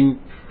fighting,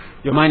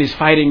 your mind is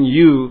fighting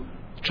you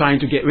trying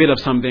to get rid of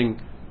something,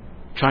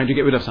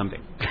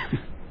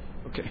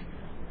 Okay?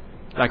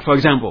 Like, for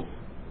example,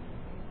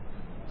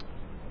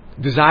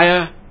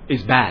 desire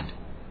is bad.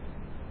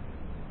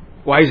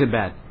 Why is it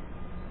bad?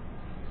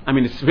 I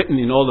mean, it's written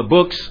in all the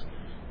books.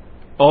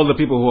 all the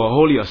people who are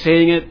holy are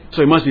saying it,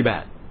 so it must be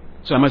bad.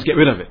 So I must get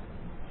rid of it.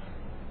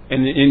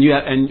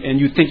 And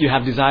you think you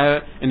have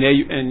desire, and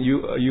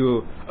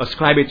you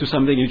ascribe it to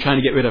something, and you're trying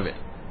to get rid of it.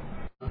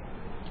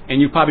 And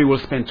you probably will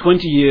spend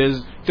 20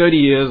 years, 30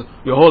 years,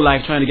 your whole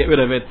life trying to get rid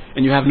of it,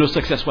 and you have no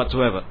success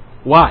whatsoever.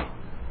 Why?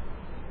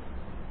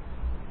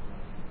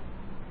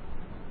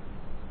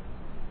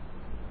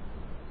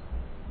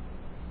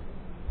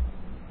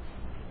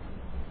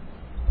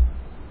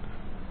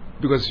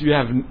 Because you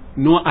have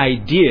no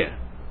idea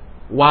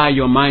why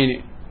your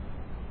mind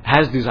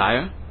has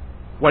desire.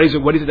 What is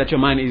it that your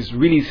mind is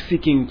really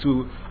seeking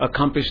to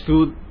accomplish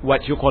through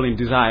what you're calling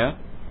desire?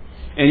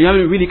 And you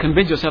haven't really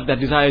convinced yourself that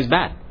desire is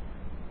bad.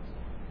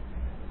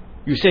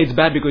 You say it's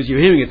bad because you're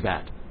hearing it's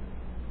bad.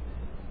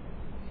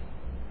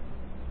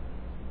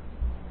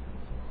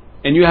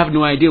 And you have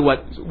no idea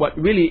what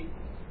really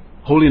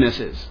holiness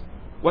is.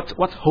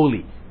 What's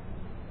holy?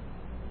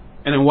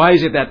 And then why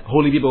is it that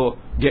holy people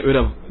get rid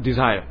of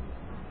desire?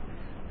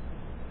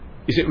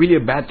 Is it really a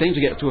bad thing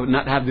to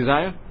not have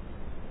desire?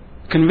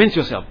 Convince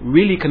yourself.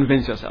 Really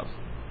convince yourself.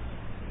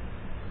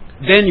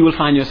 Then you will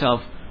find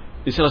yourself,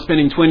 instead of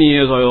spending 20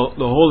 years or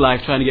the whole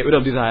life trying to get rid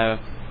of desire,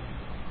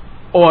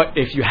 or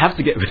if you have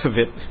to get rid of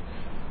it,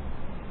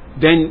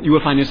 then you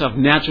will find yourself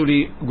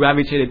naturally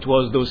gravitated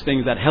towards those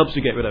things that helps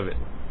you get rid of it.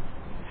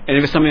 And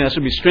if it's something that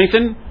should be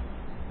strengthened,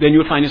 then you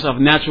will find yourself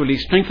naturally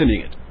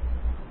strengthening it.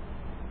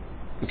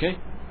 Okay?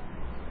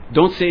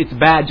 Don't say it's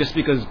bad just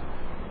because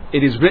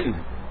it is written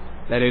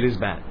that it is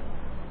bad.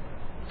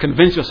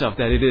 Convince yourself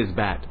that it is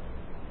bad.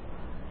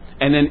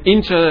 And then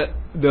enter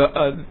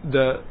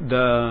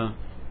the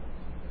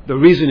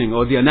reasoning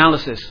or the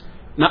analysis,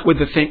 not with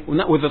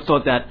the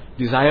thought that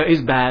desire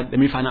is bad. Let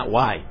me find out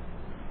why.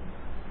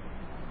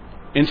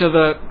 Enter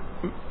the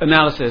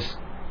analysis.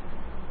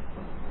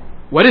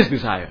 What is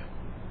desire?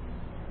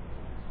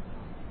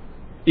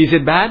 Is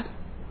it bad?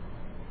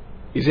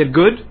 Is it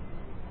good?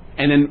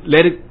 And then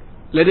let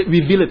it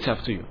reveal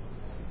itself to you.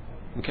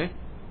 Okay?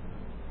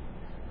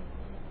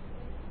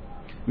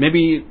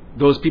 Maybe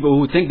those people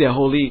who think they're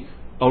holy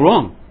are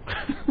wrong.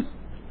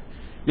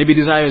 Maybe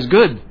desire is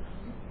good.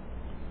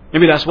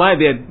 Maybe that's why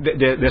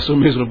they're so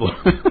miserable.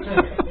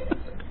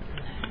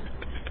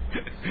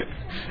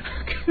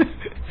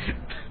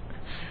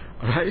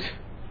 Alright?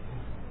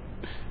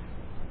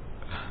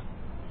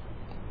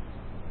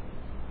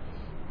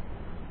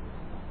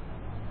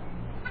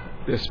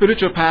 The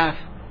spiritual path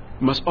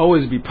must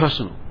always be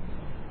personal.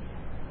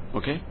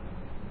 Okay?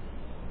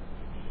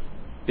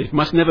 It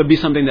must never be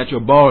something that you're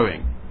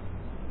borrowing.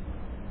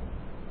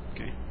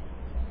 Okay?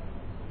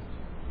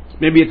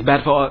 Maybe it's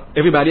bad for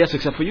everybody else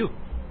except for you.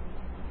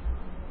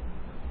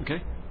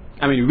 Okay?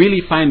 I mean,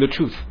 really find the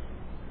truth.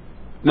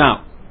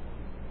 Now,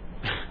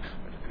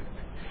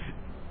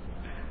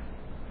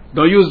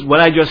 don't use what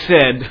I just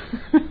said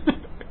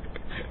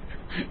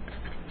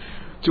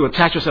to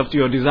attach yourself to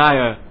your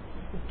desire,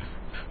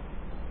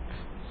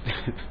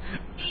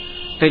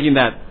 thinking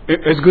that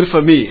it's good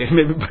for me,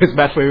 maybe it's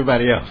bad for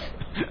everybody else.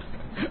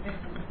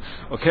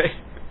 Okay?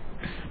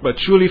 But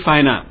truly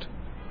find out.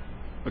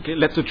 Okay?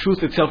 Let the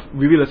truth itself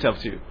reveal itself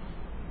to you.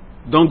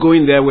 Don't go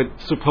in there with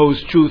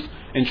supposed truth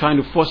and trying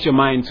to force your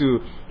mind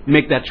to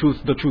make that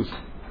truth the truth,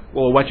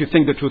 or what you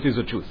think the truth is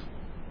the truth.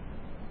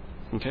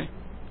 Okay?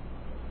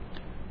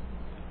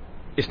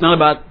 It's not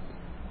about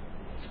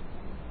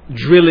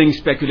drilling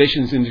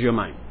speculations into your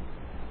mind,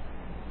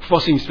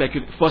 forcing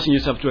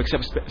yourself to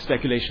accept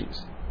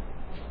speculations.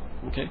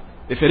 Okay?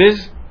 If it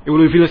is, it will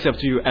reveal itself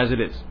to you as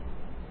it is.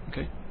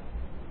 Okay?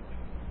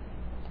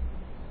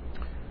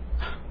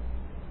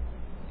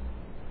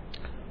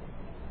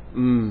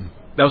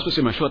 That was supposed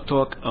to be my short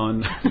talk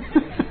on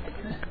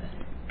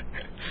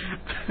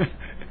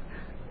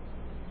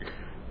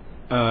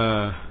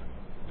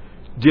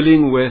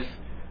dealing with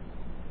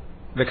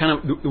the kind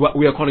of what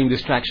we are calling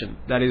distraction.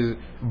 That is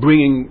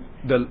bringing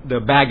the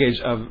baggage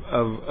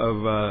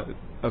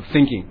of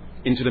thinking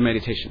into the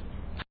meditation.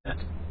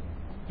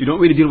 You don't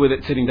really deal with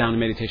it sitting down in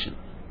meditation.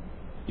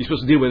 You're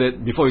supposed to deal with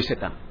it before you sit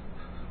down.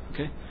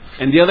 Okay?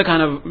 And the other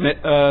kind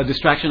of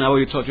distraction, I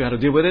already taught you how to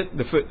deal with it.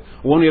 The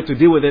one you have to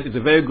deal with it is a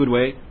very good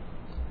way,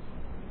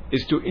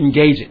 is to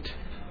engage it.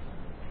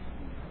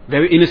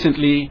 Very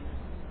innocently,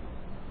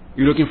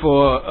 you're looking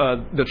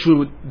for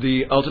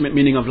the ultimate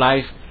meaning of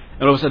life,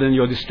 and all of a sudden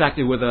you're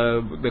distracted with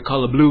the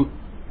color blue,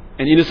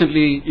 and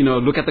innocently,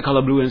 look at the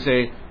color blue and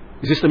say,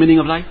 is this the meaning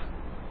of life?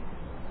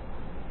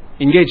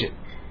 Engage it.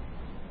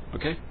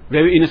 Okay?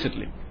 Very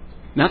innocently.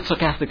 Not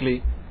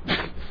sarcastically.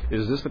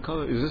 Is this the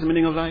color? Is this the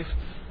meaning of life?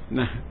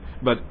 No.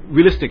 But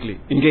realistically,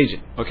 engage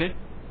it. Okay?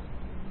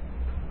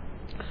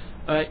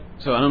 Alright,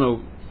 so I don't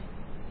know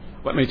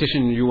what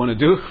meditation you want to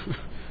do.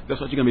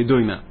 That's what you're going to be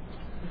doing now.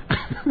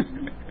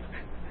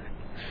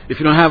 If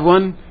you don't have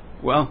one,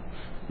 well,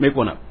 make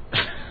one up.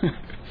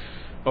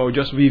 Or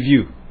just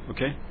review.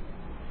 Okay?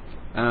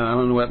 I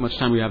don't know what much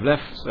time we have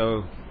left,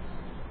 so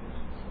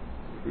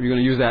we're going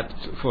to use that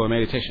for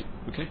meditation.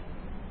 Okay?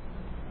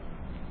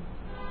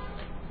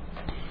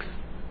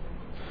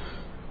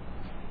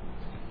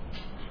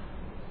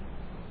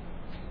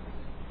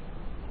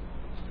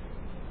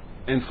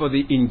 And for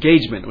the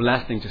engagement,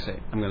 last thing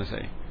I'm going to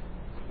say.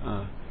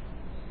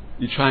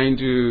 You're trying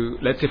to,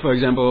 let's say for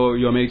example,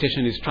 your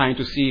meditation is trying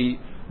to see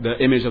the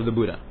image of the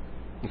Buddha.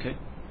 Okay?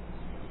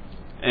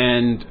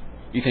 And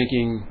you're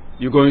thinking,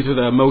 you're going through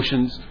the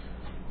motions,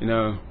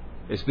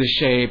 it's this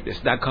shape, it's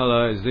that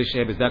color, it's this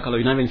shape, it's that color.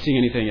 You're not even seeing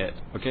anything yet.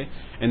 Okay?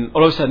 And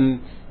all of a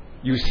sudden,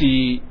 you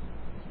see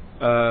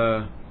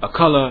a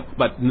color,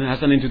 but it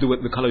has nothing to do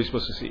with the color you're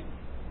supposed to see.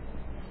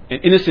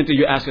 And innocently,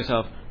 you ask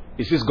yourself,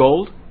 is this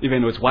gold,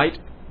 even though it's white?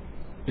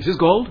 Is this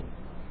gold?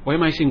 Why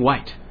am I seeing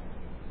white?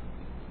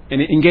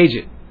 And engage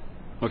it.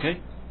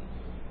 Okay?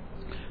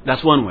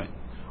 That's one way.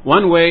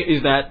 One way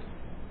is that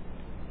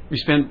you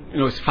spend,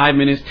 it's 5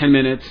 minutes, 10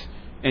 minutes,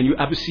 and you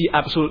see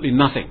absolutely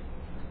nothing.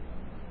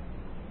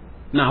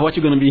 Now, what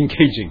you going to be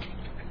engaging?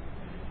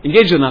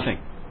 Engage with nothing.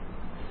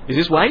 Is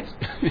this white?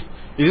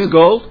 Is this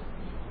gold?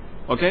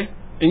 Okay?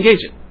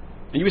 Engage it.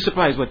 And you'll be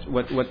surprised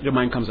what your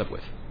mind comes up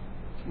with.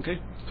 Okay?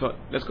 So,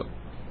 let's go.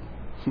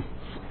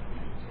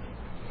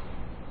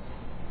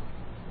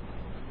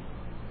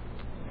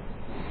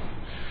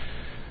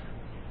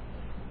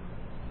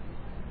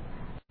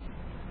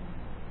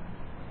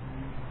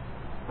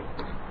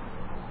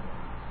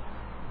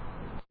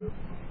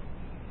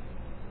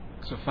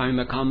 So find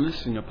the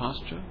calmness in your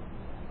posture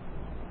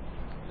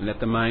and let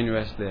the mind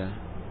rest there.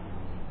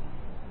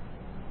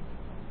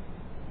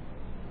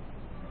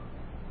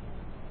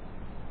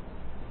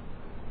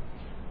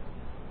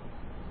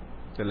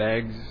 The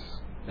legs,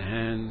 the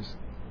hands,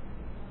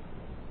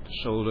 the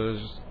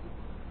shoulders,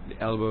 the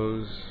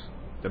elbows,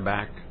 the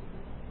back,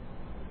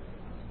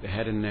 the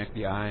head and neck,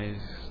 the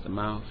eyes, the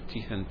mouth,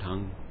 teeth and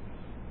tongue.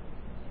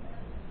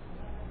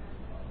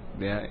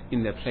 They are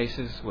in their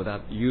places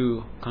without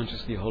you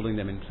consciously holding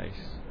them in place.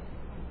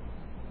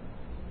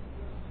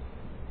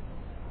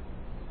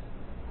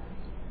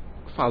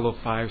 Follow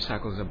 5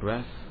 cycles of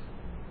breath.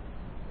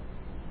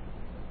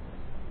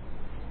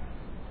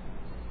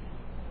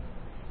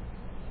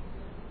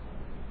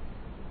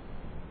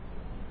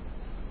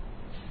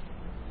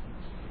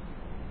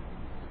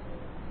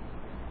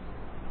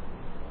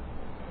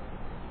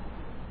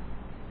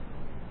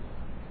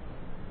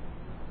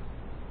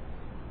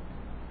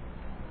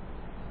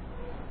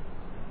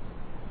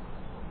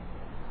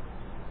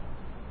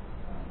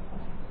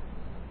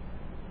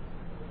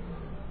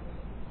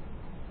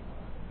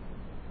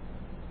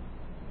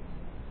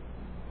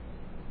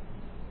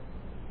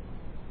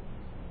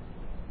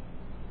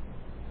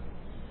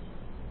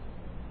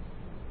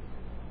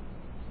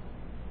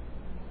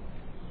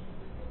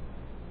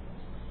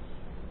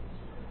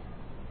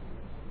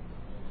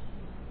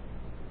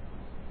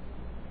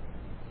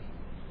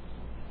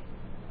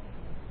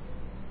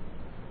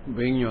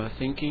 Bring your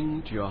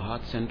thinking to your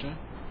heart center,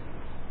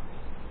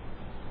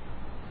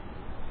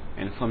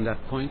 and from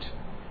that point,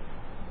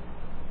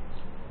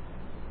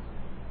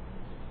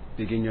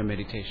 begin your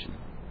meditation.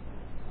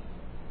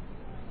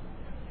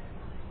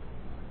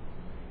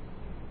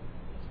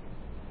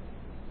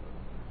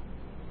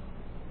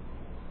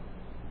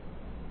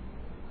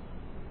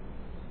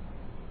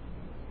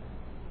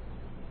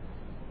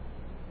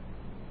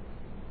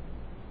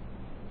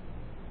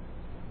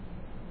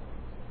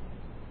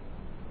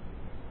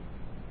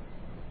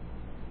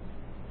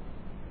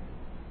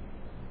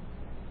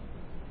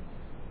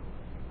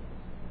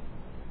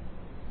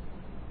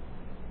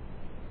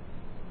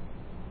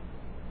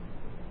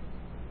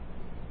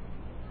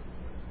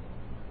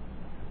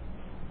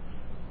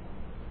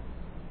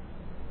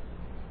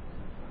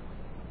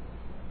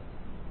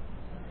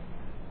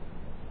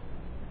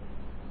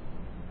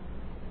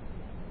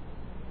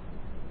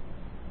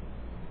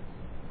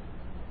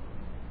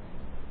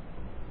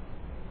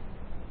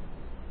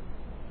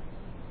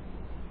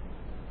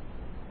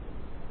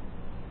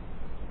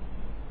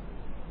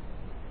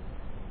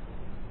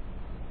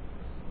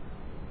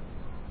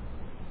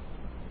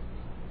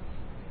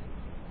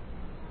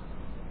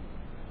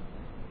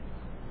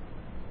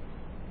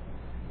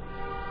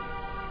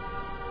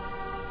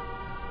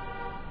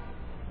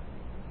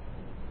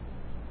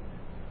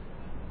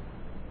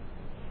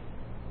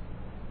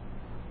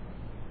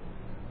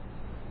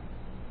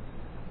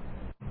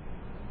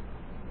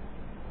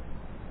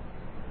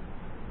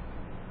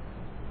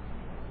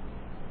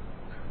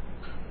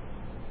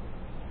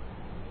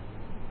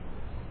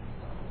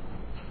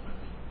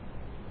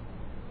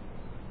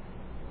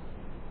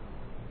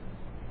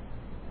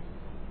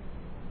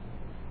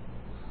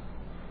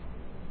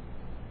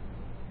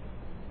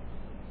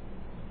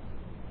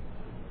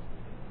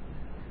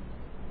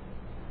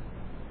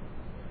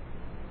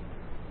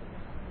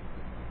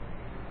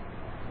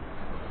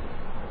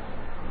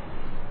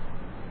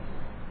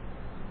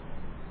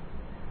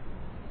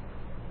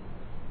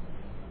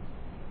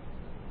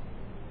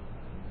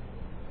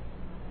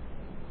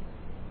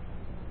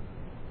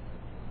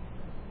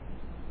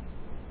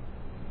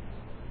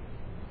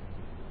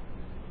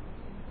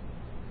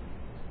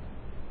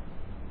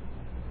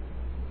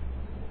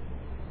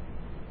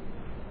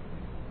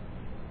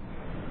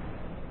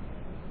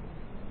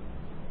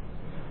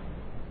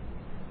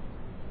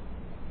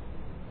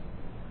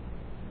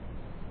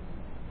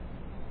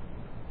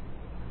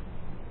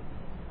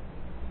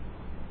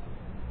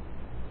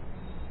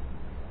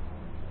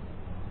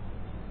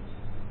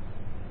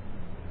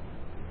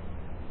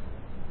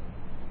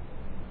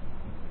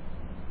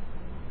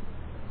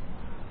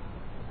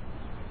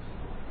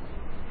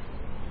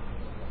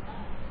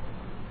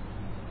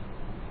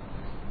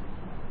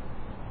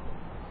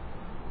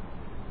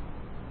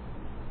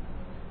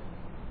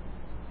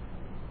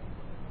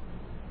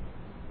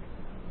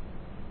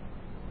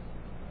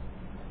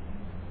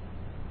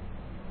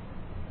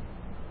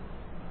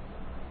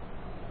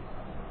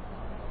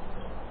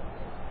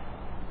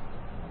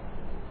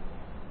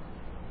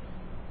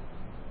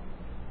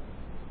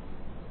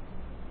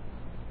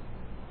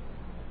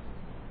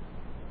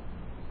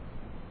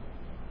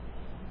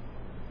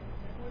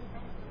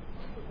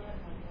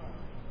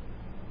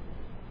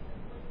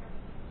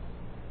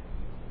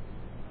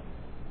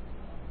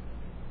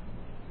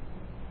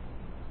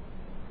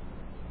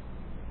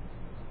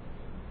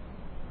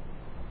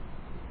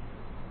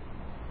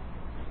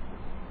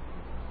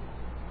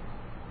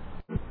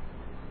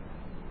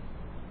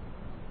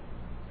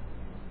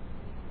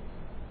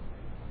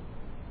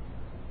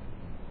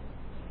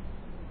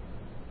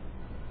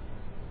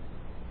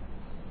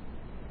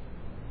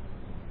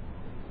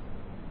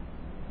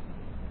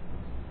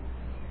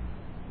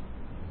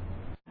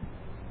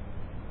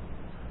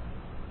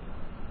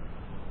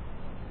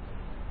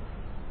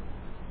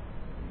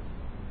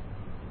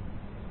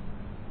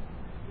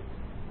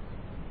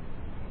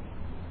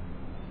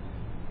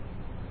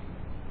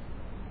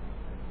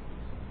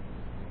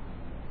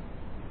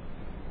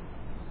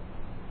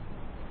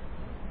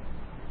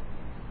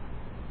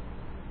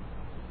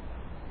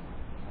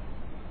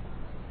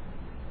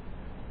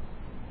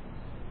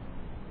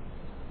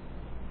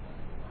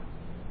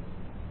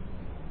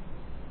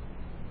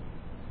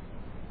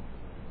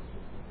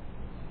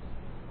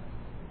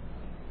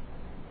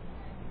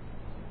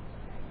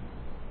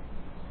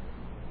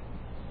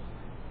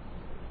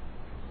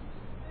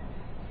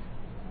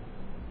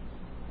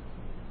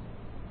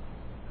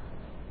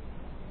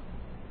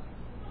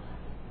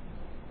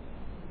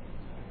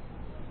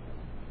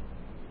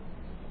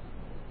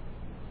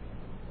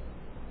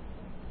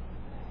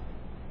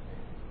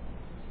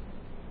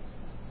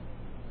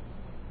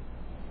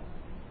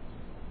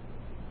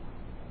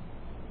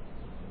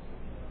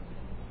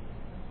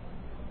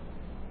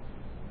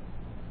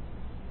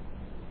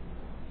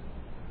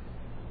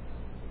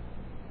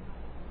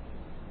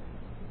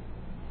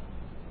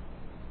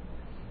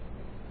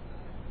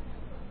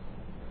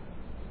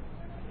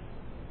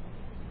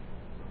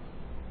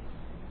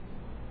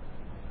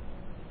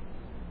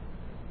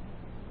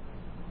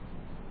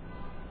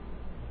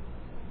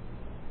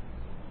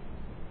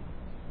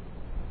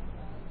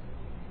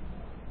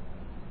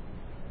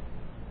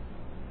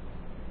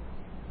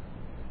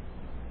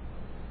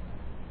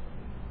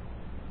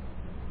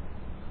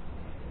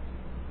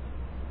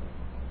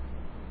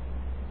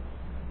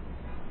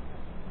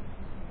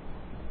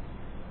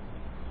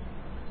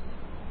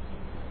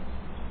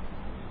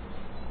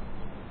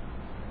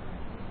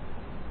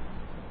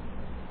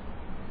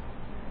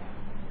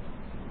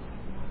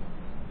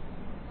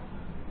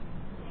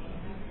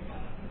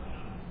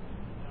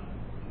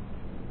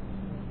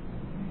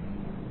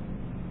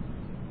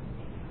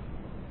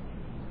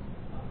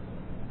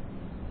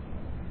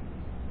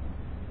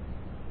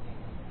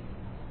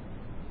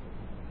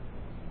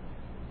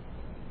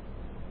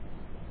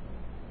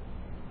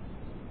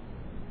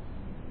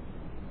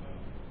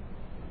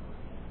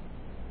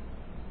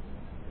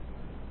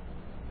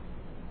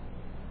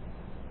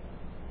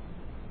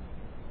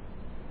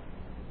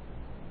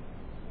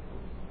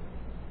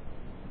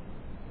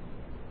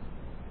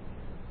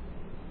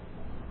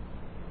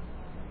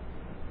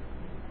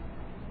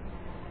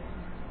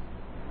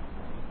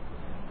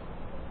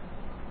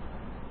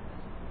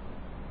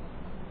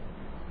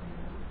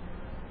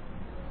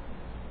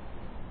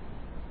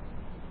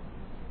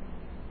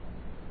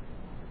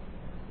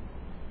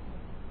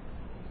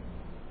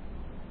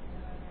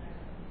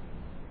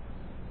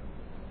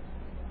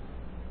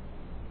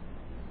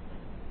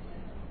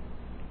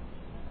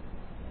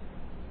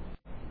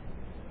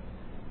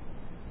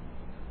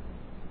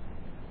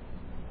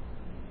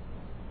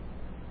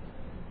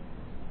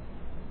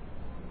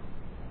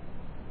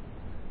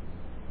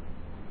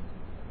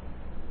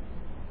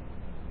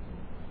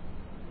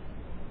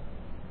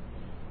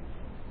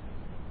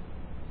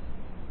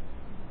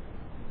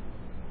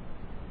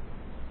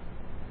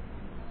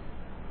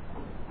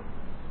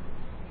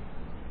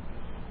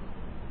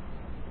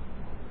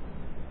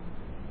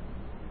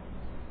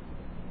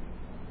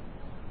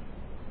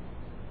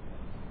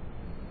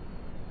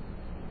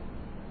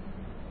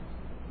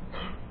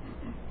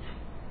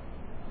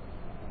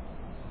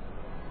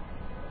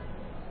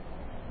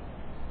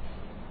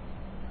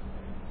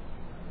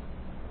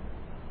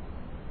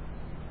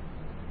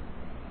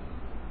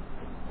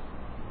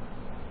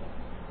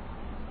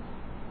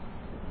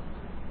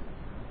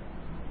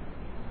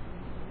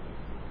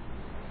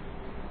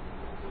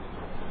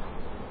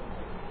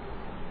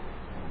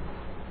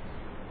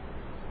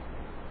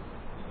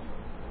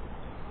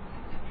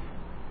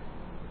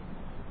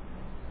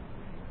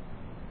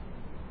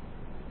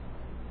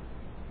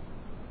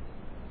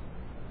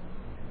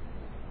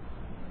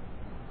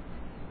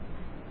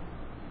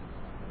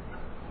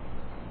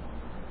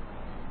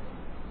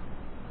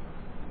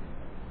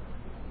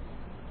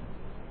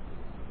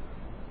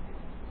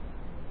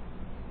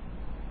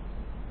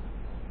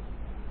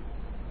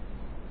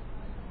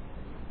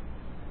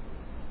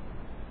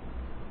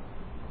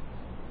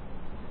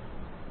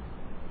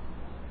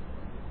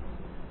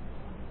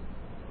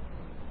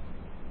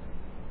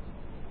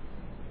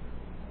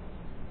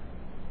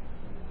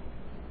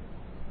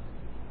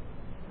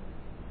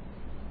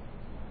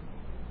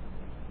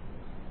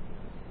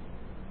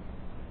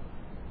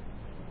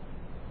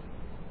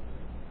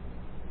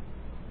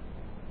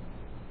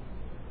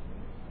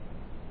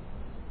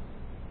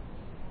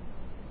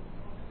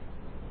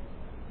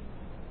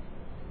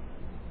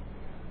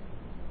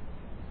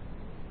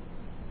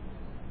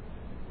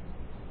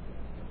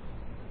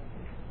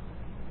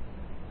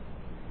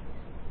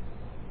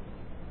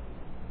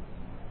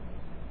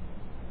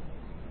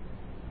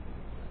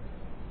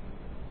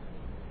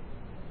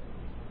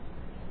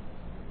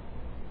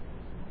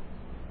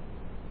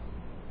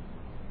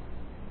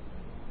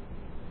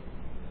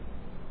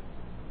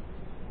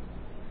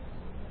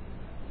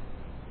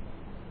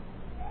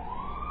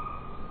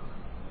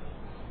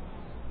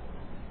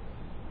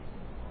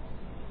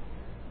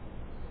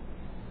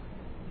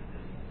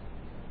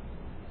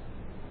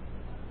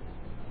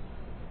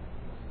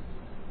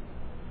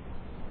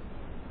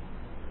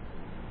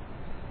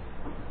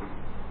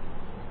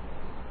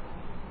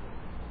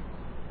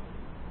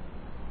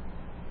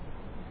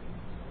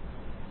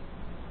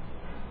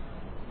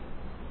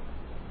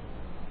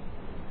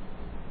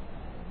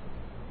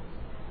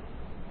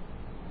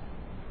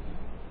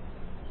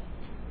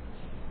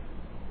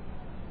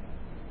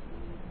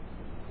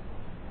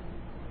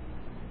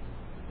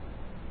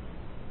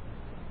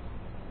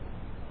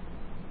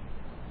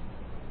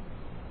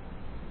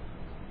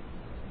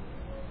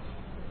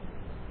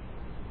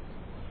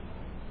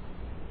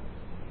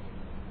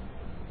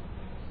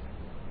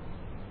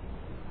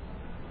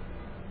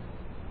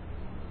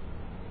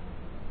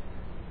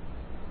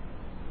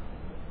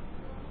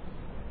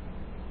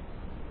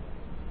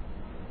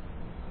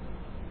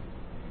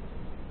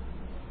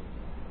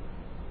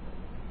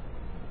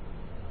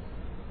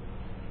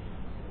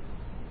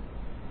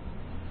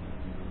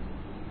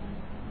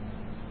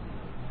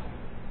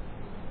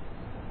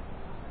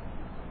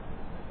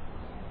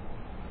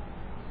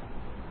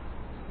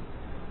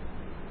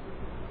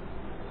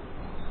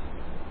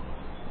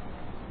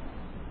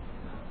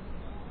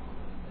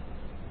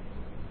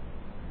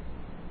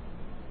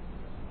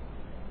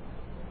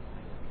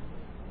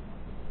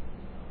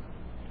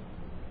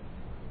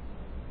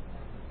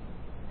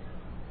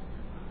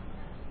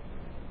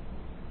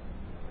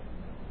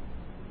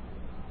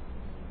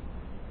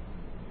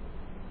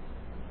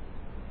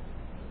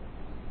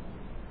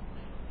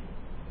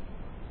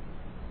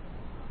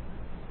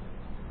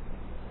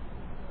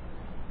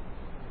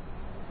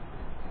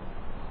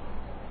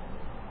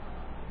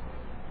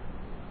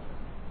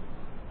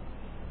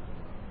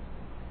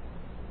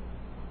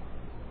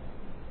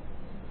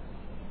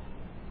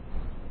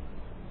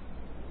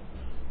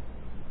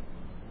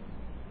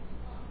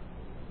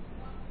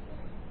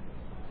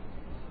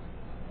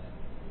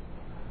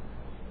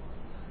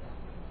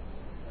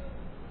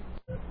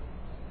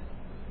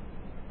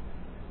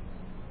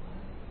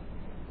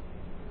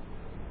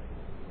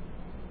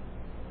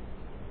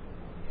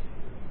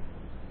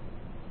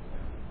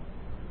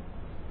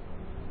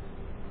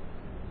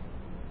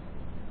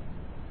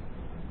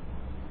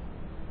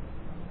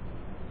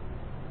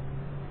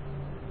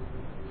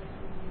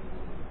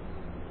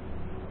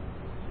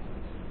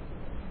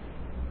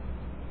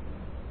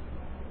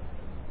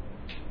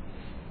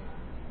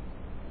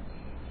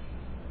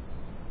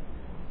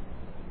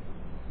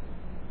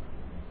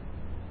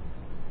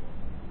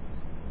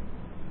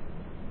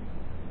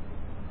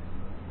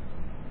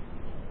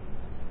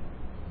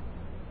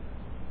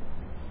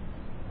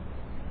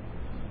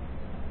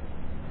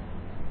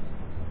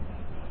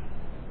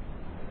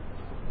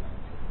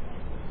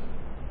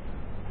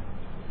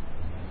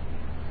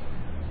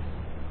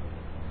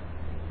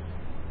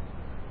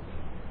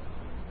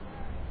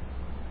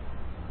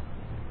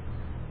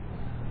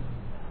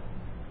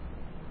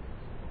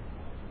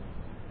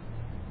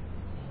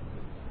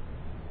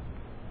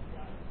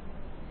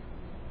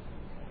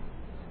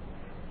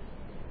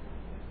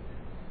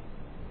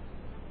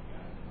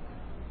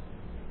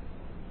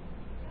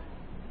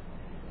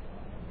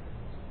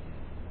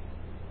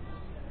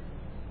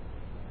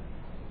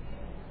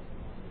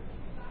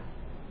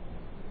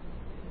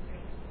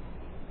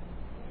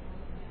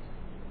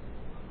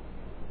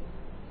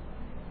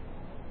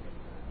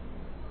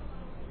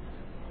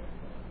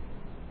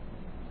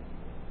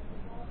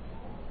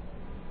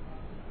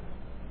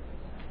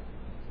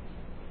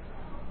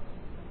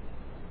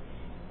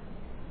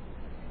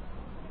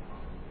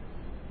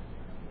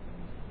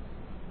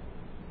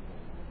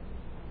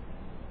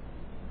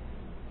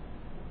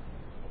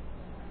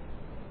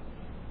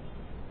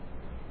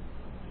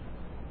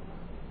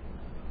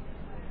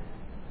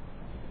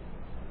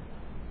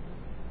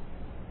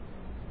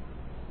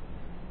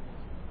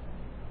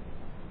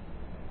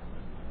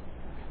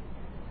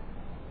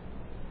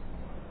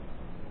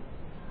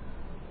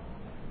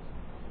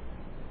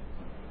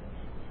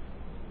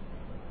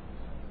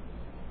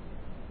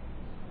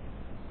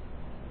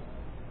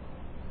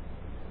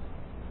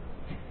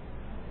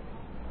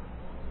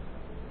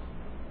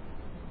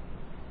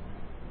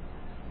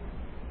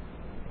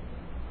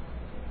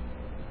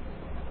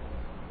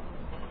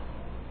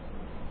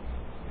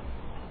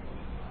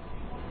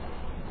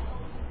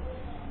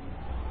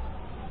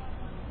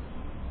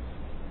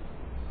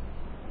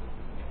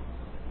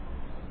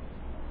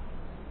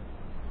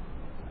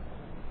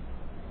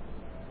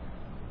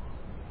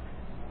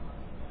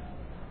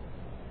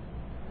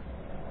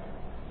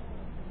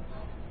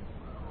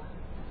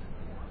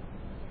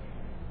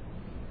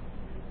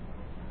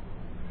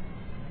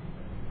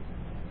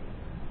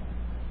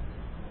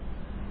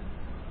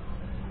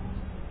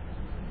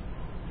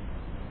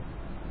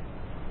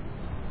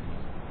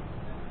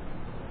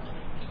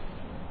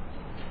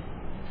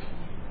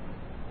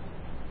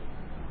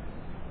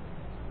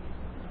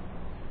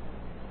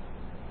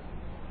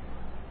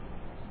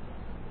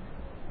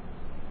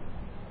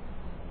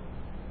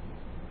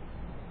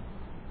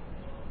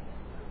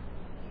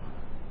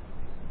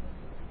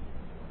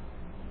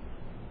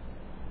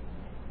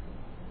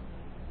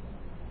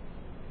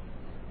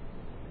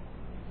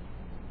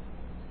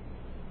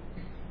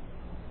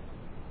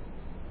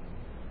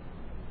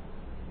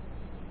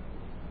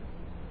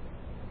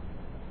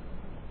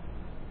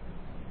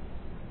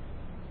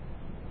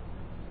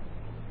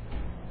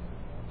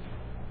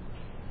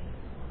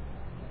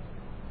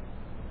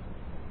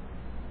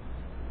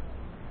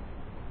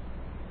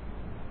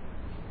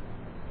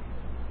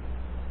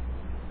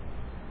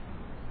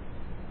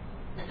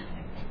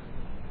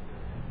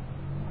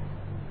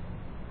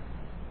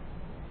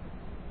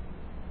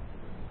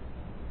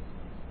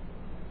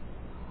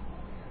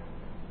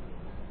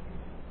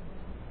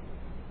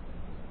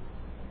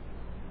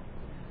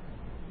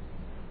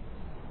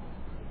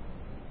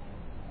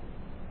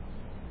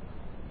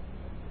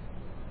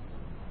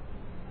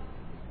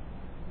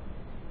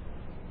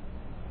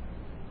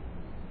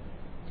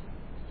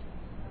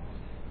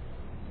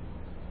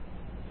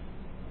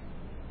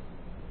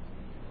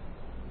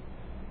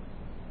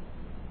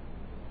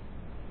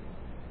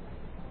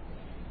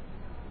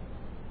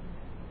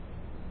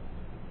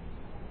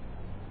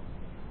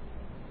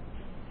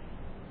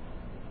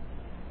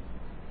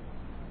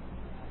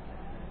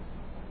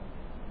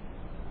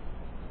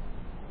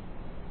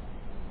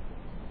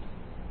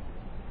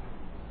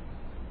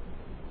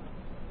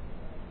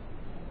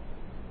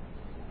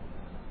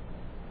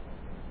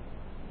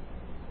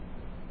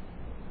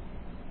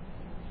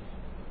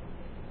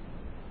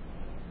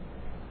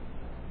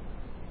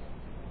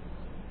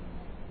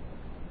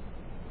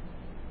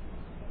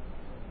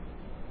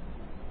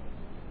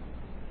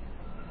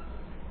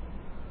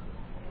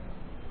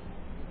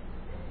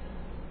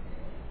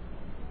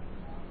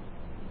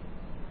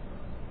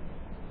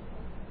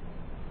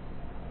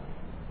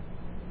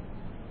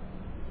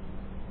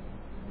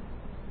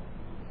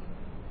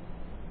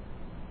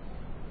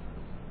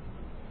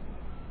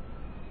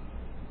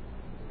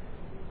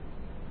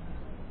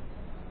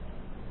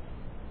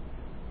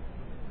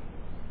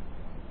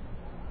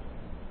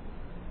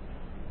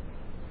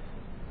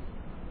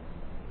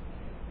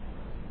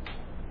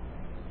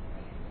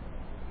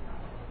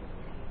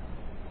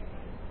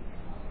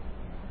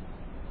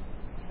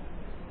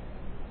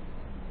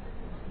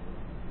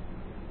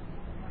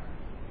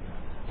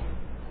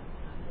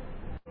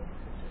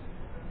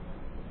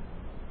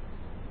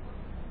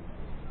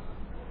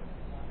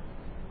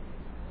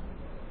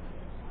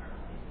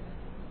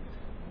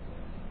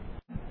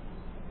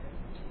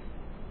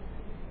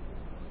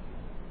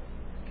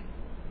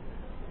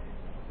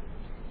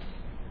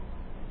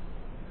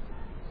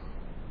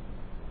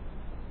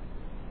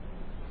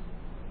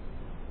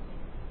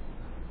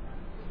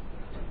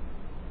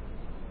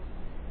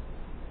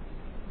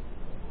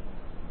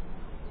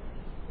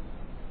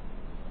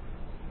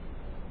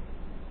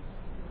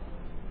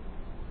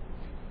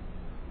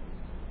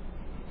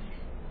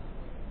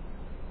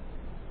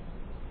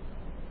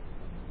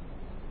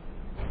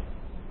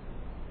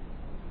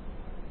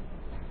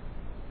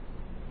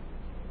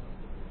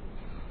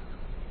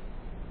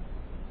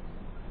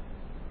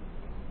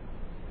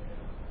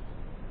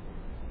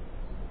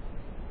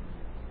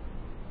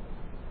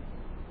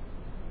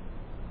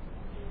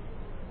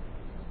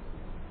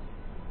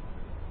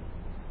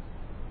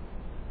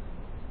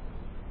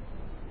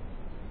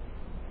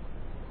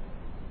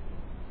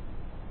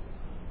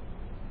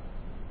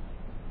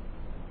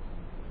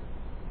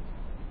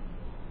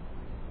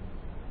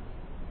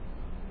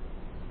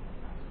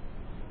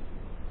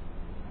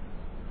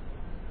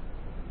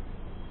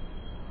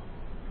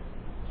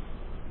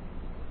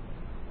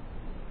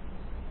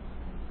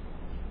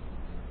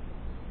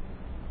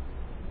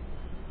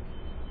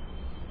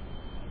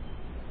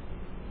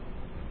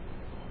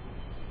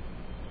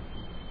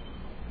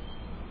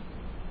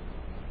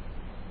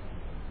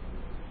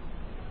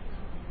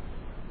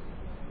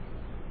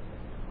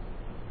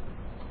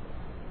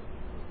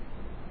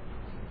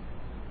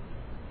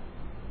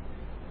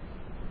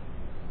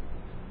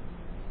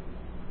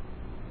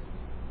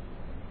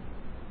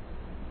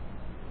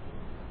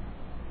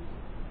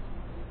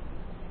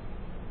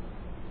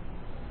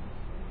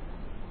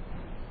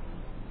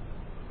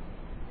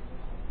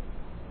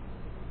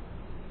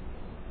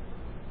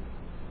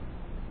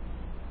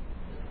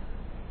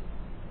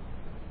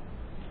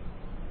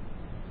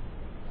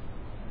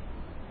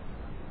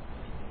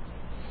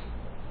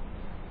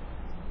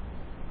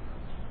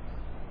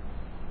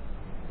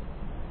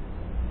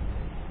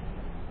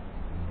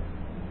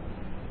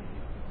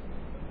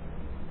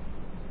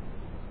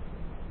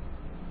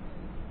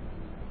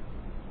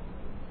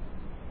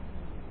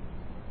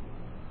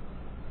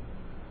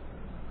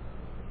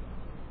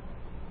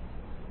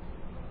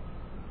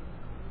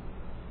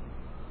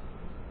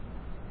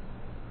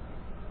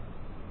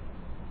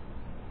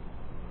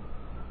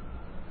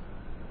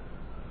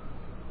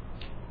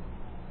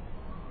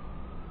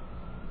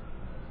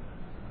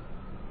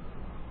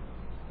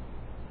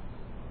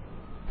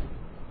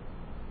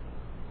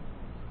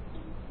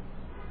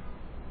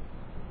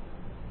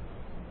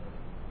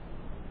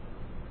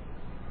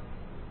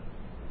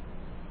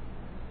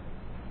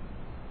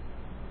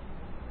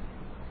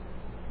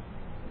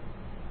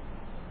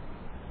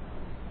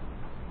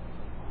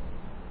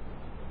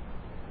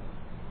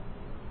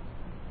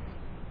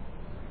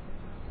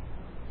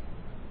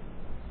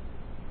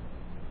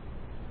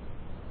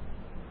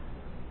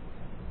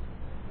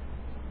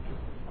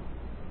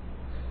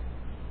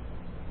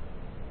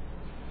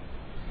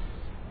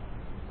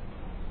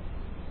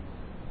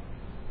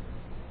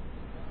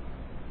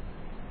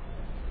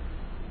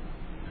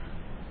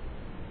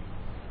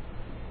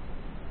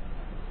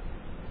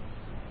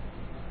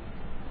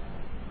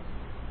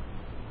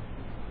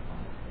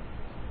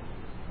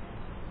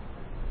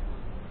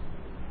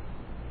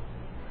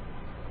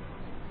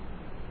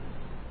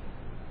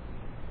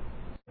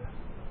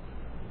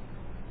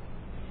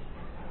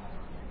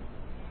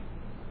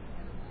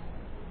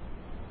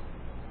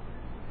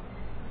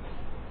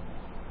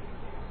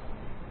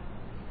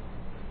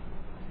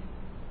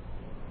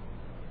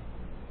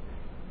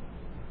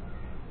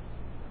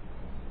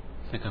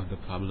 Think of the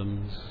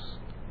problems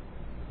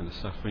and the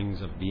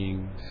sufferings of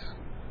beings,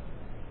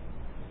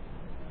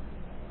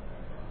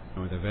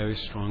 and with a very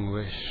strong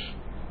wish,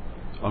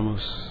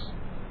 almost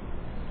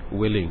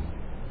willing,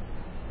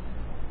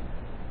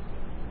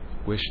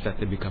 wish that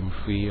they become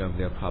free of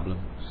their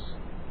problems.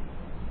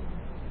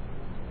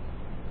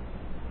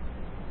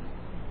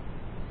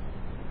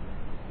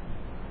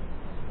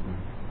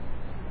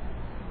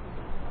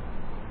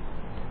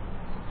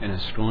 And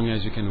as strong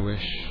as you can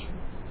wish,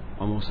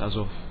 almost as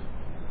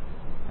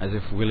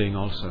if willing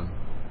also,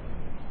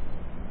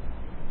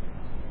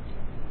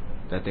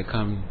 that they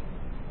come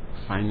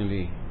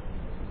finally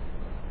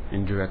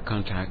in direct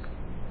contact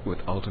with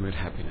ultimate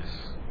happiness.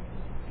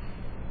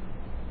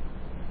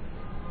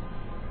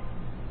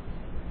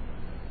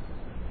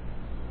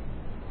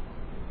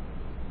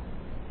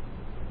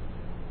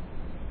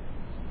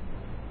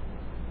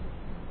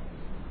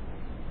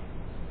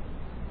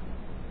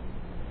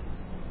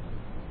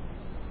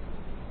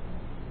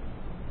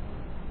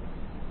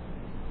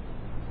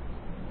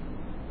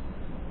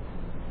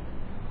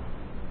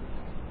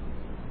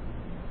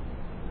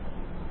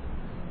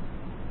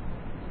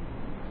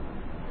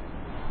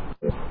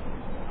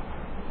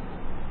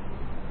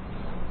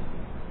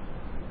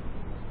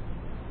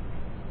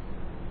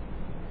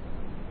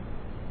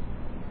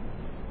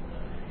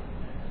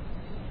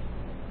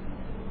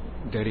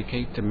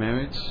 Dedicate the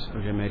merits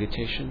of your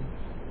meditation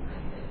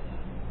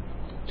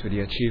to the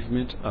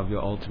achievement of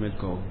your ultimate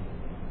goal.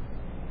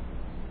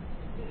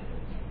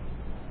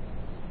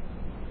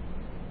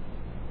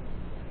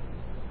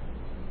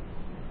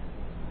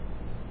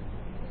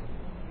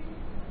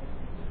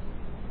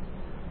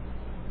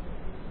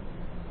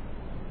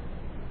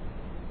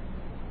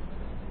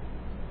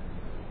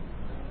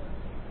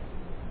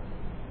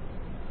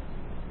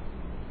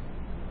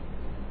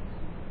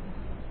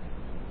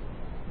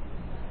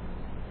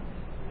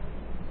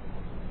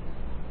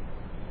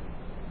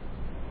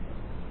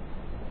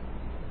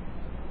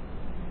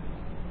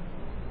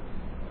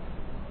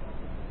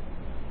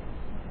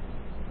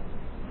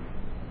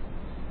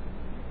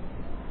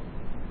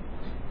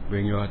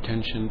 Bring your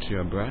attention to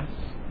your breath.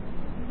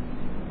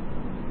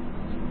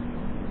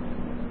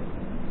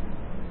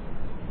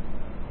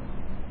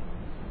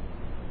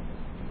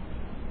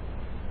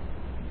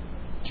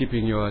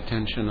 Keeping your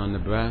attention on the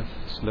breath,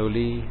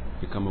 slowly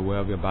become aware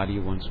of your body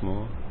once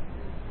more.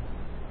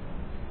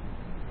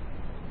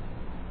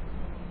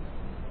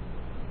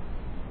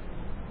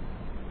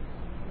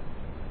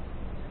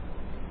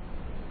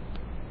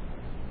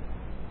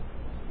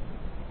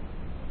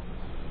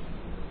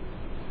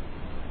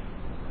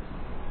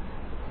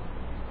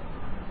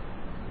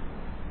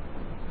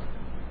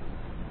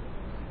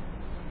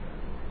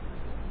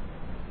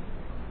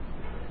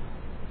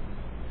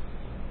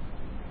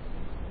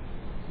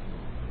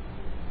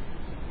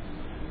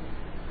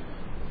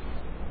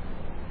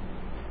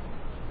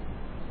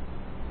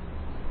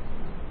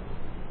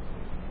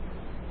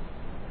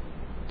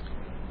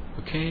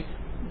 Okay, you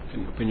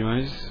can open your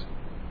eyes.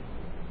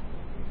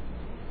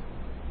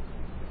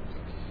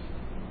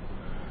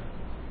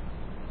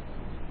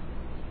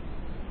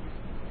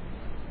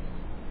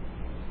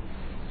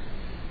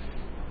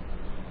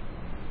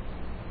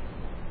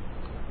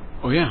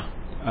 Oh yeah,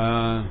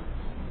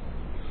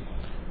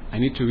 I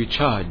need to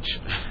recharge.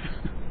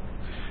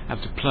 I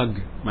have to plug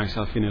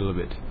myself in a little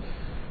bit.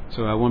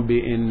 So I won't be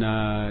in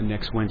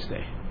next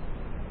Wednesday.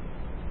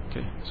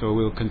 Okay, so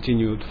we'll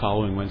continue the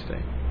following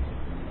Wednesday.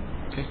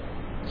 Okay,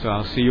 so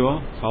I'll see you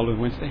all following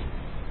Wednesday.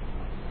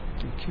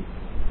 Thank you.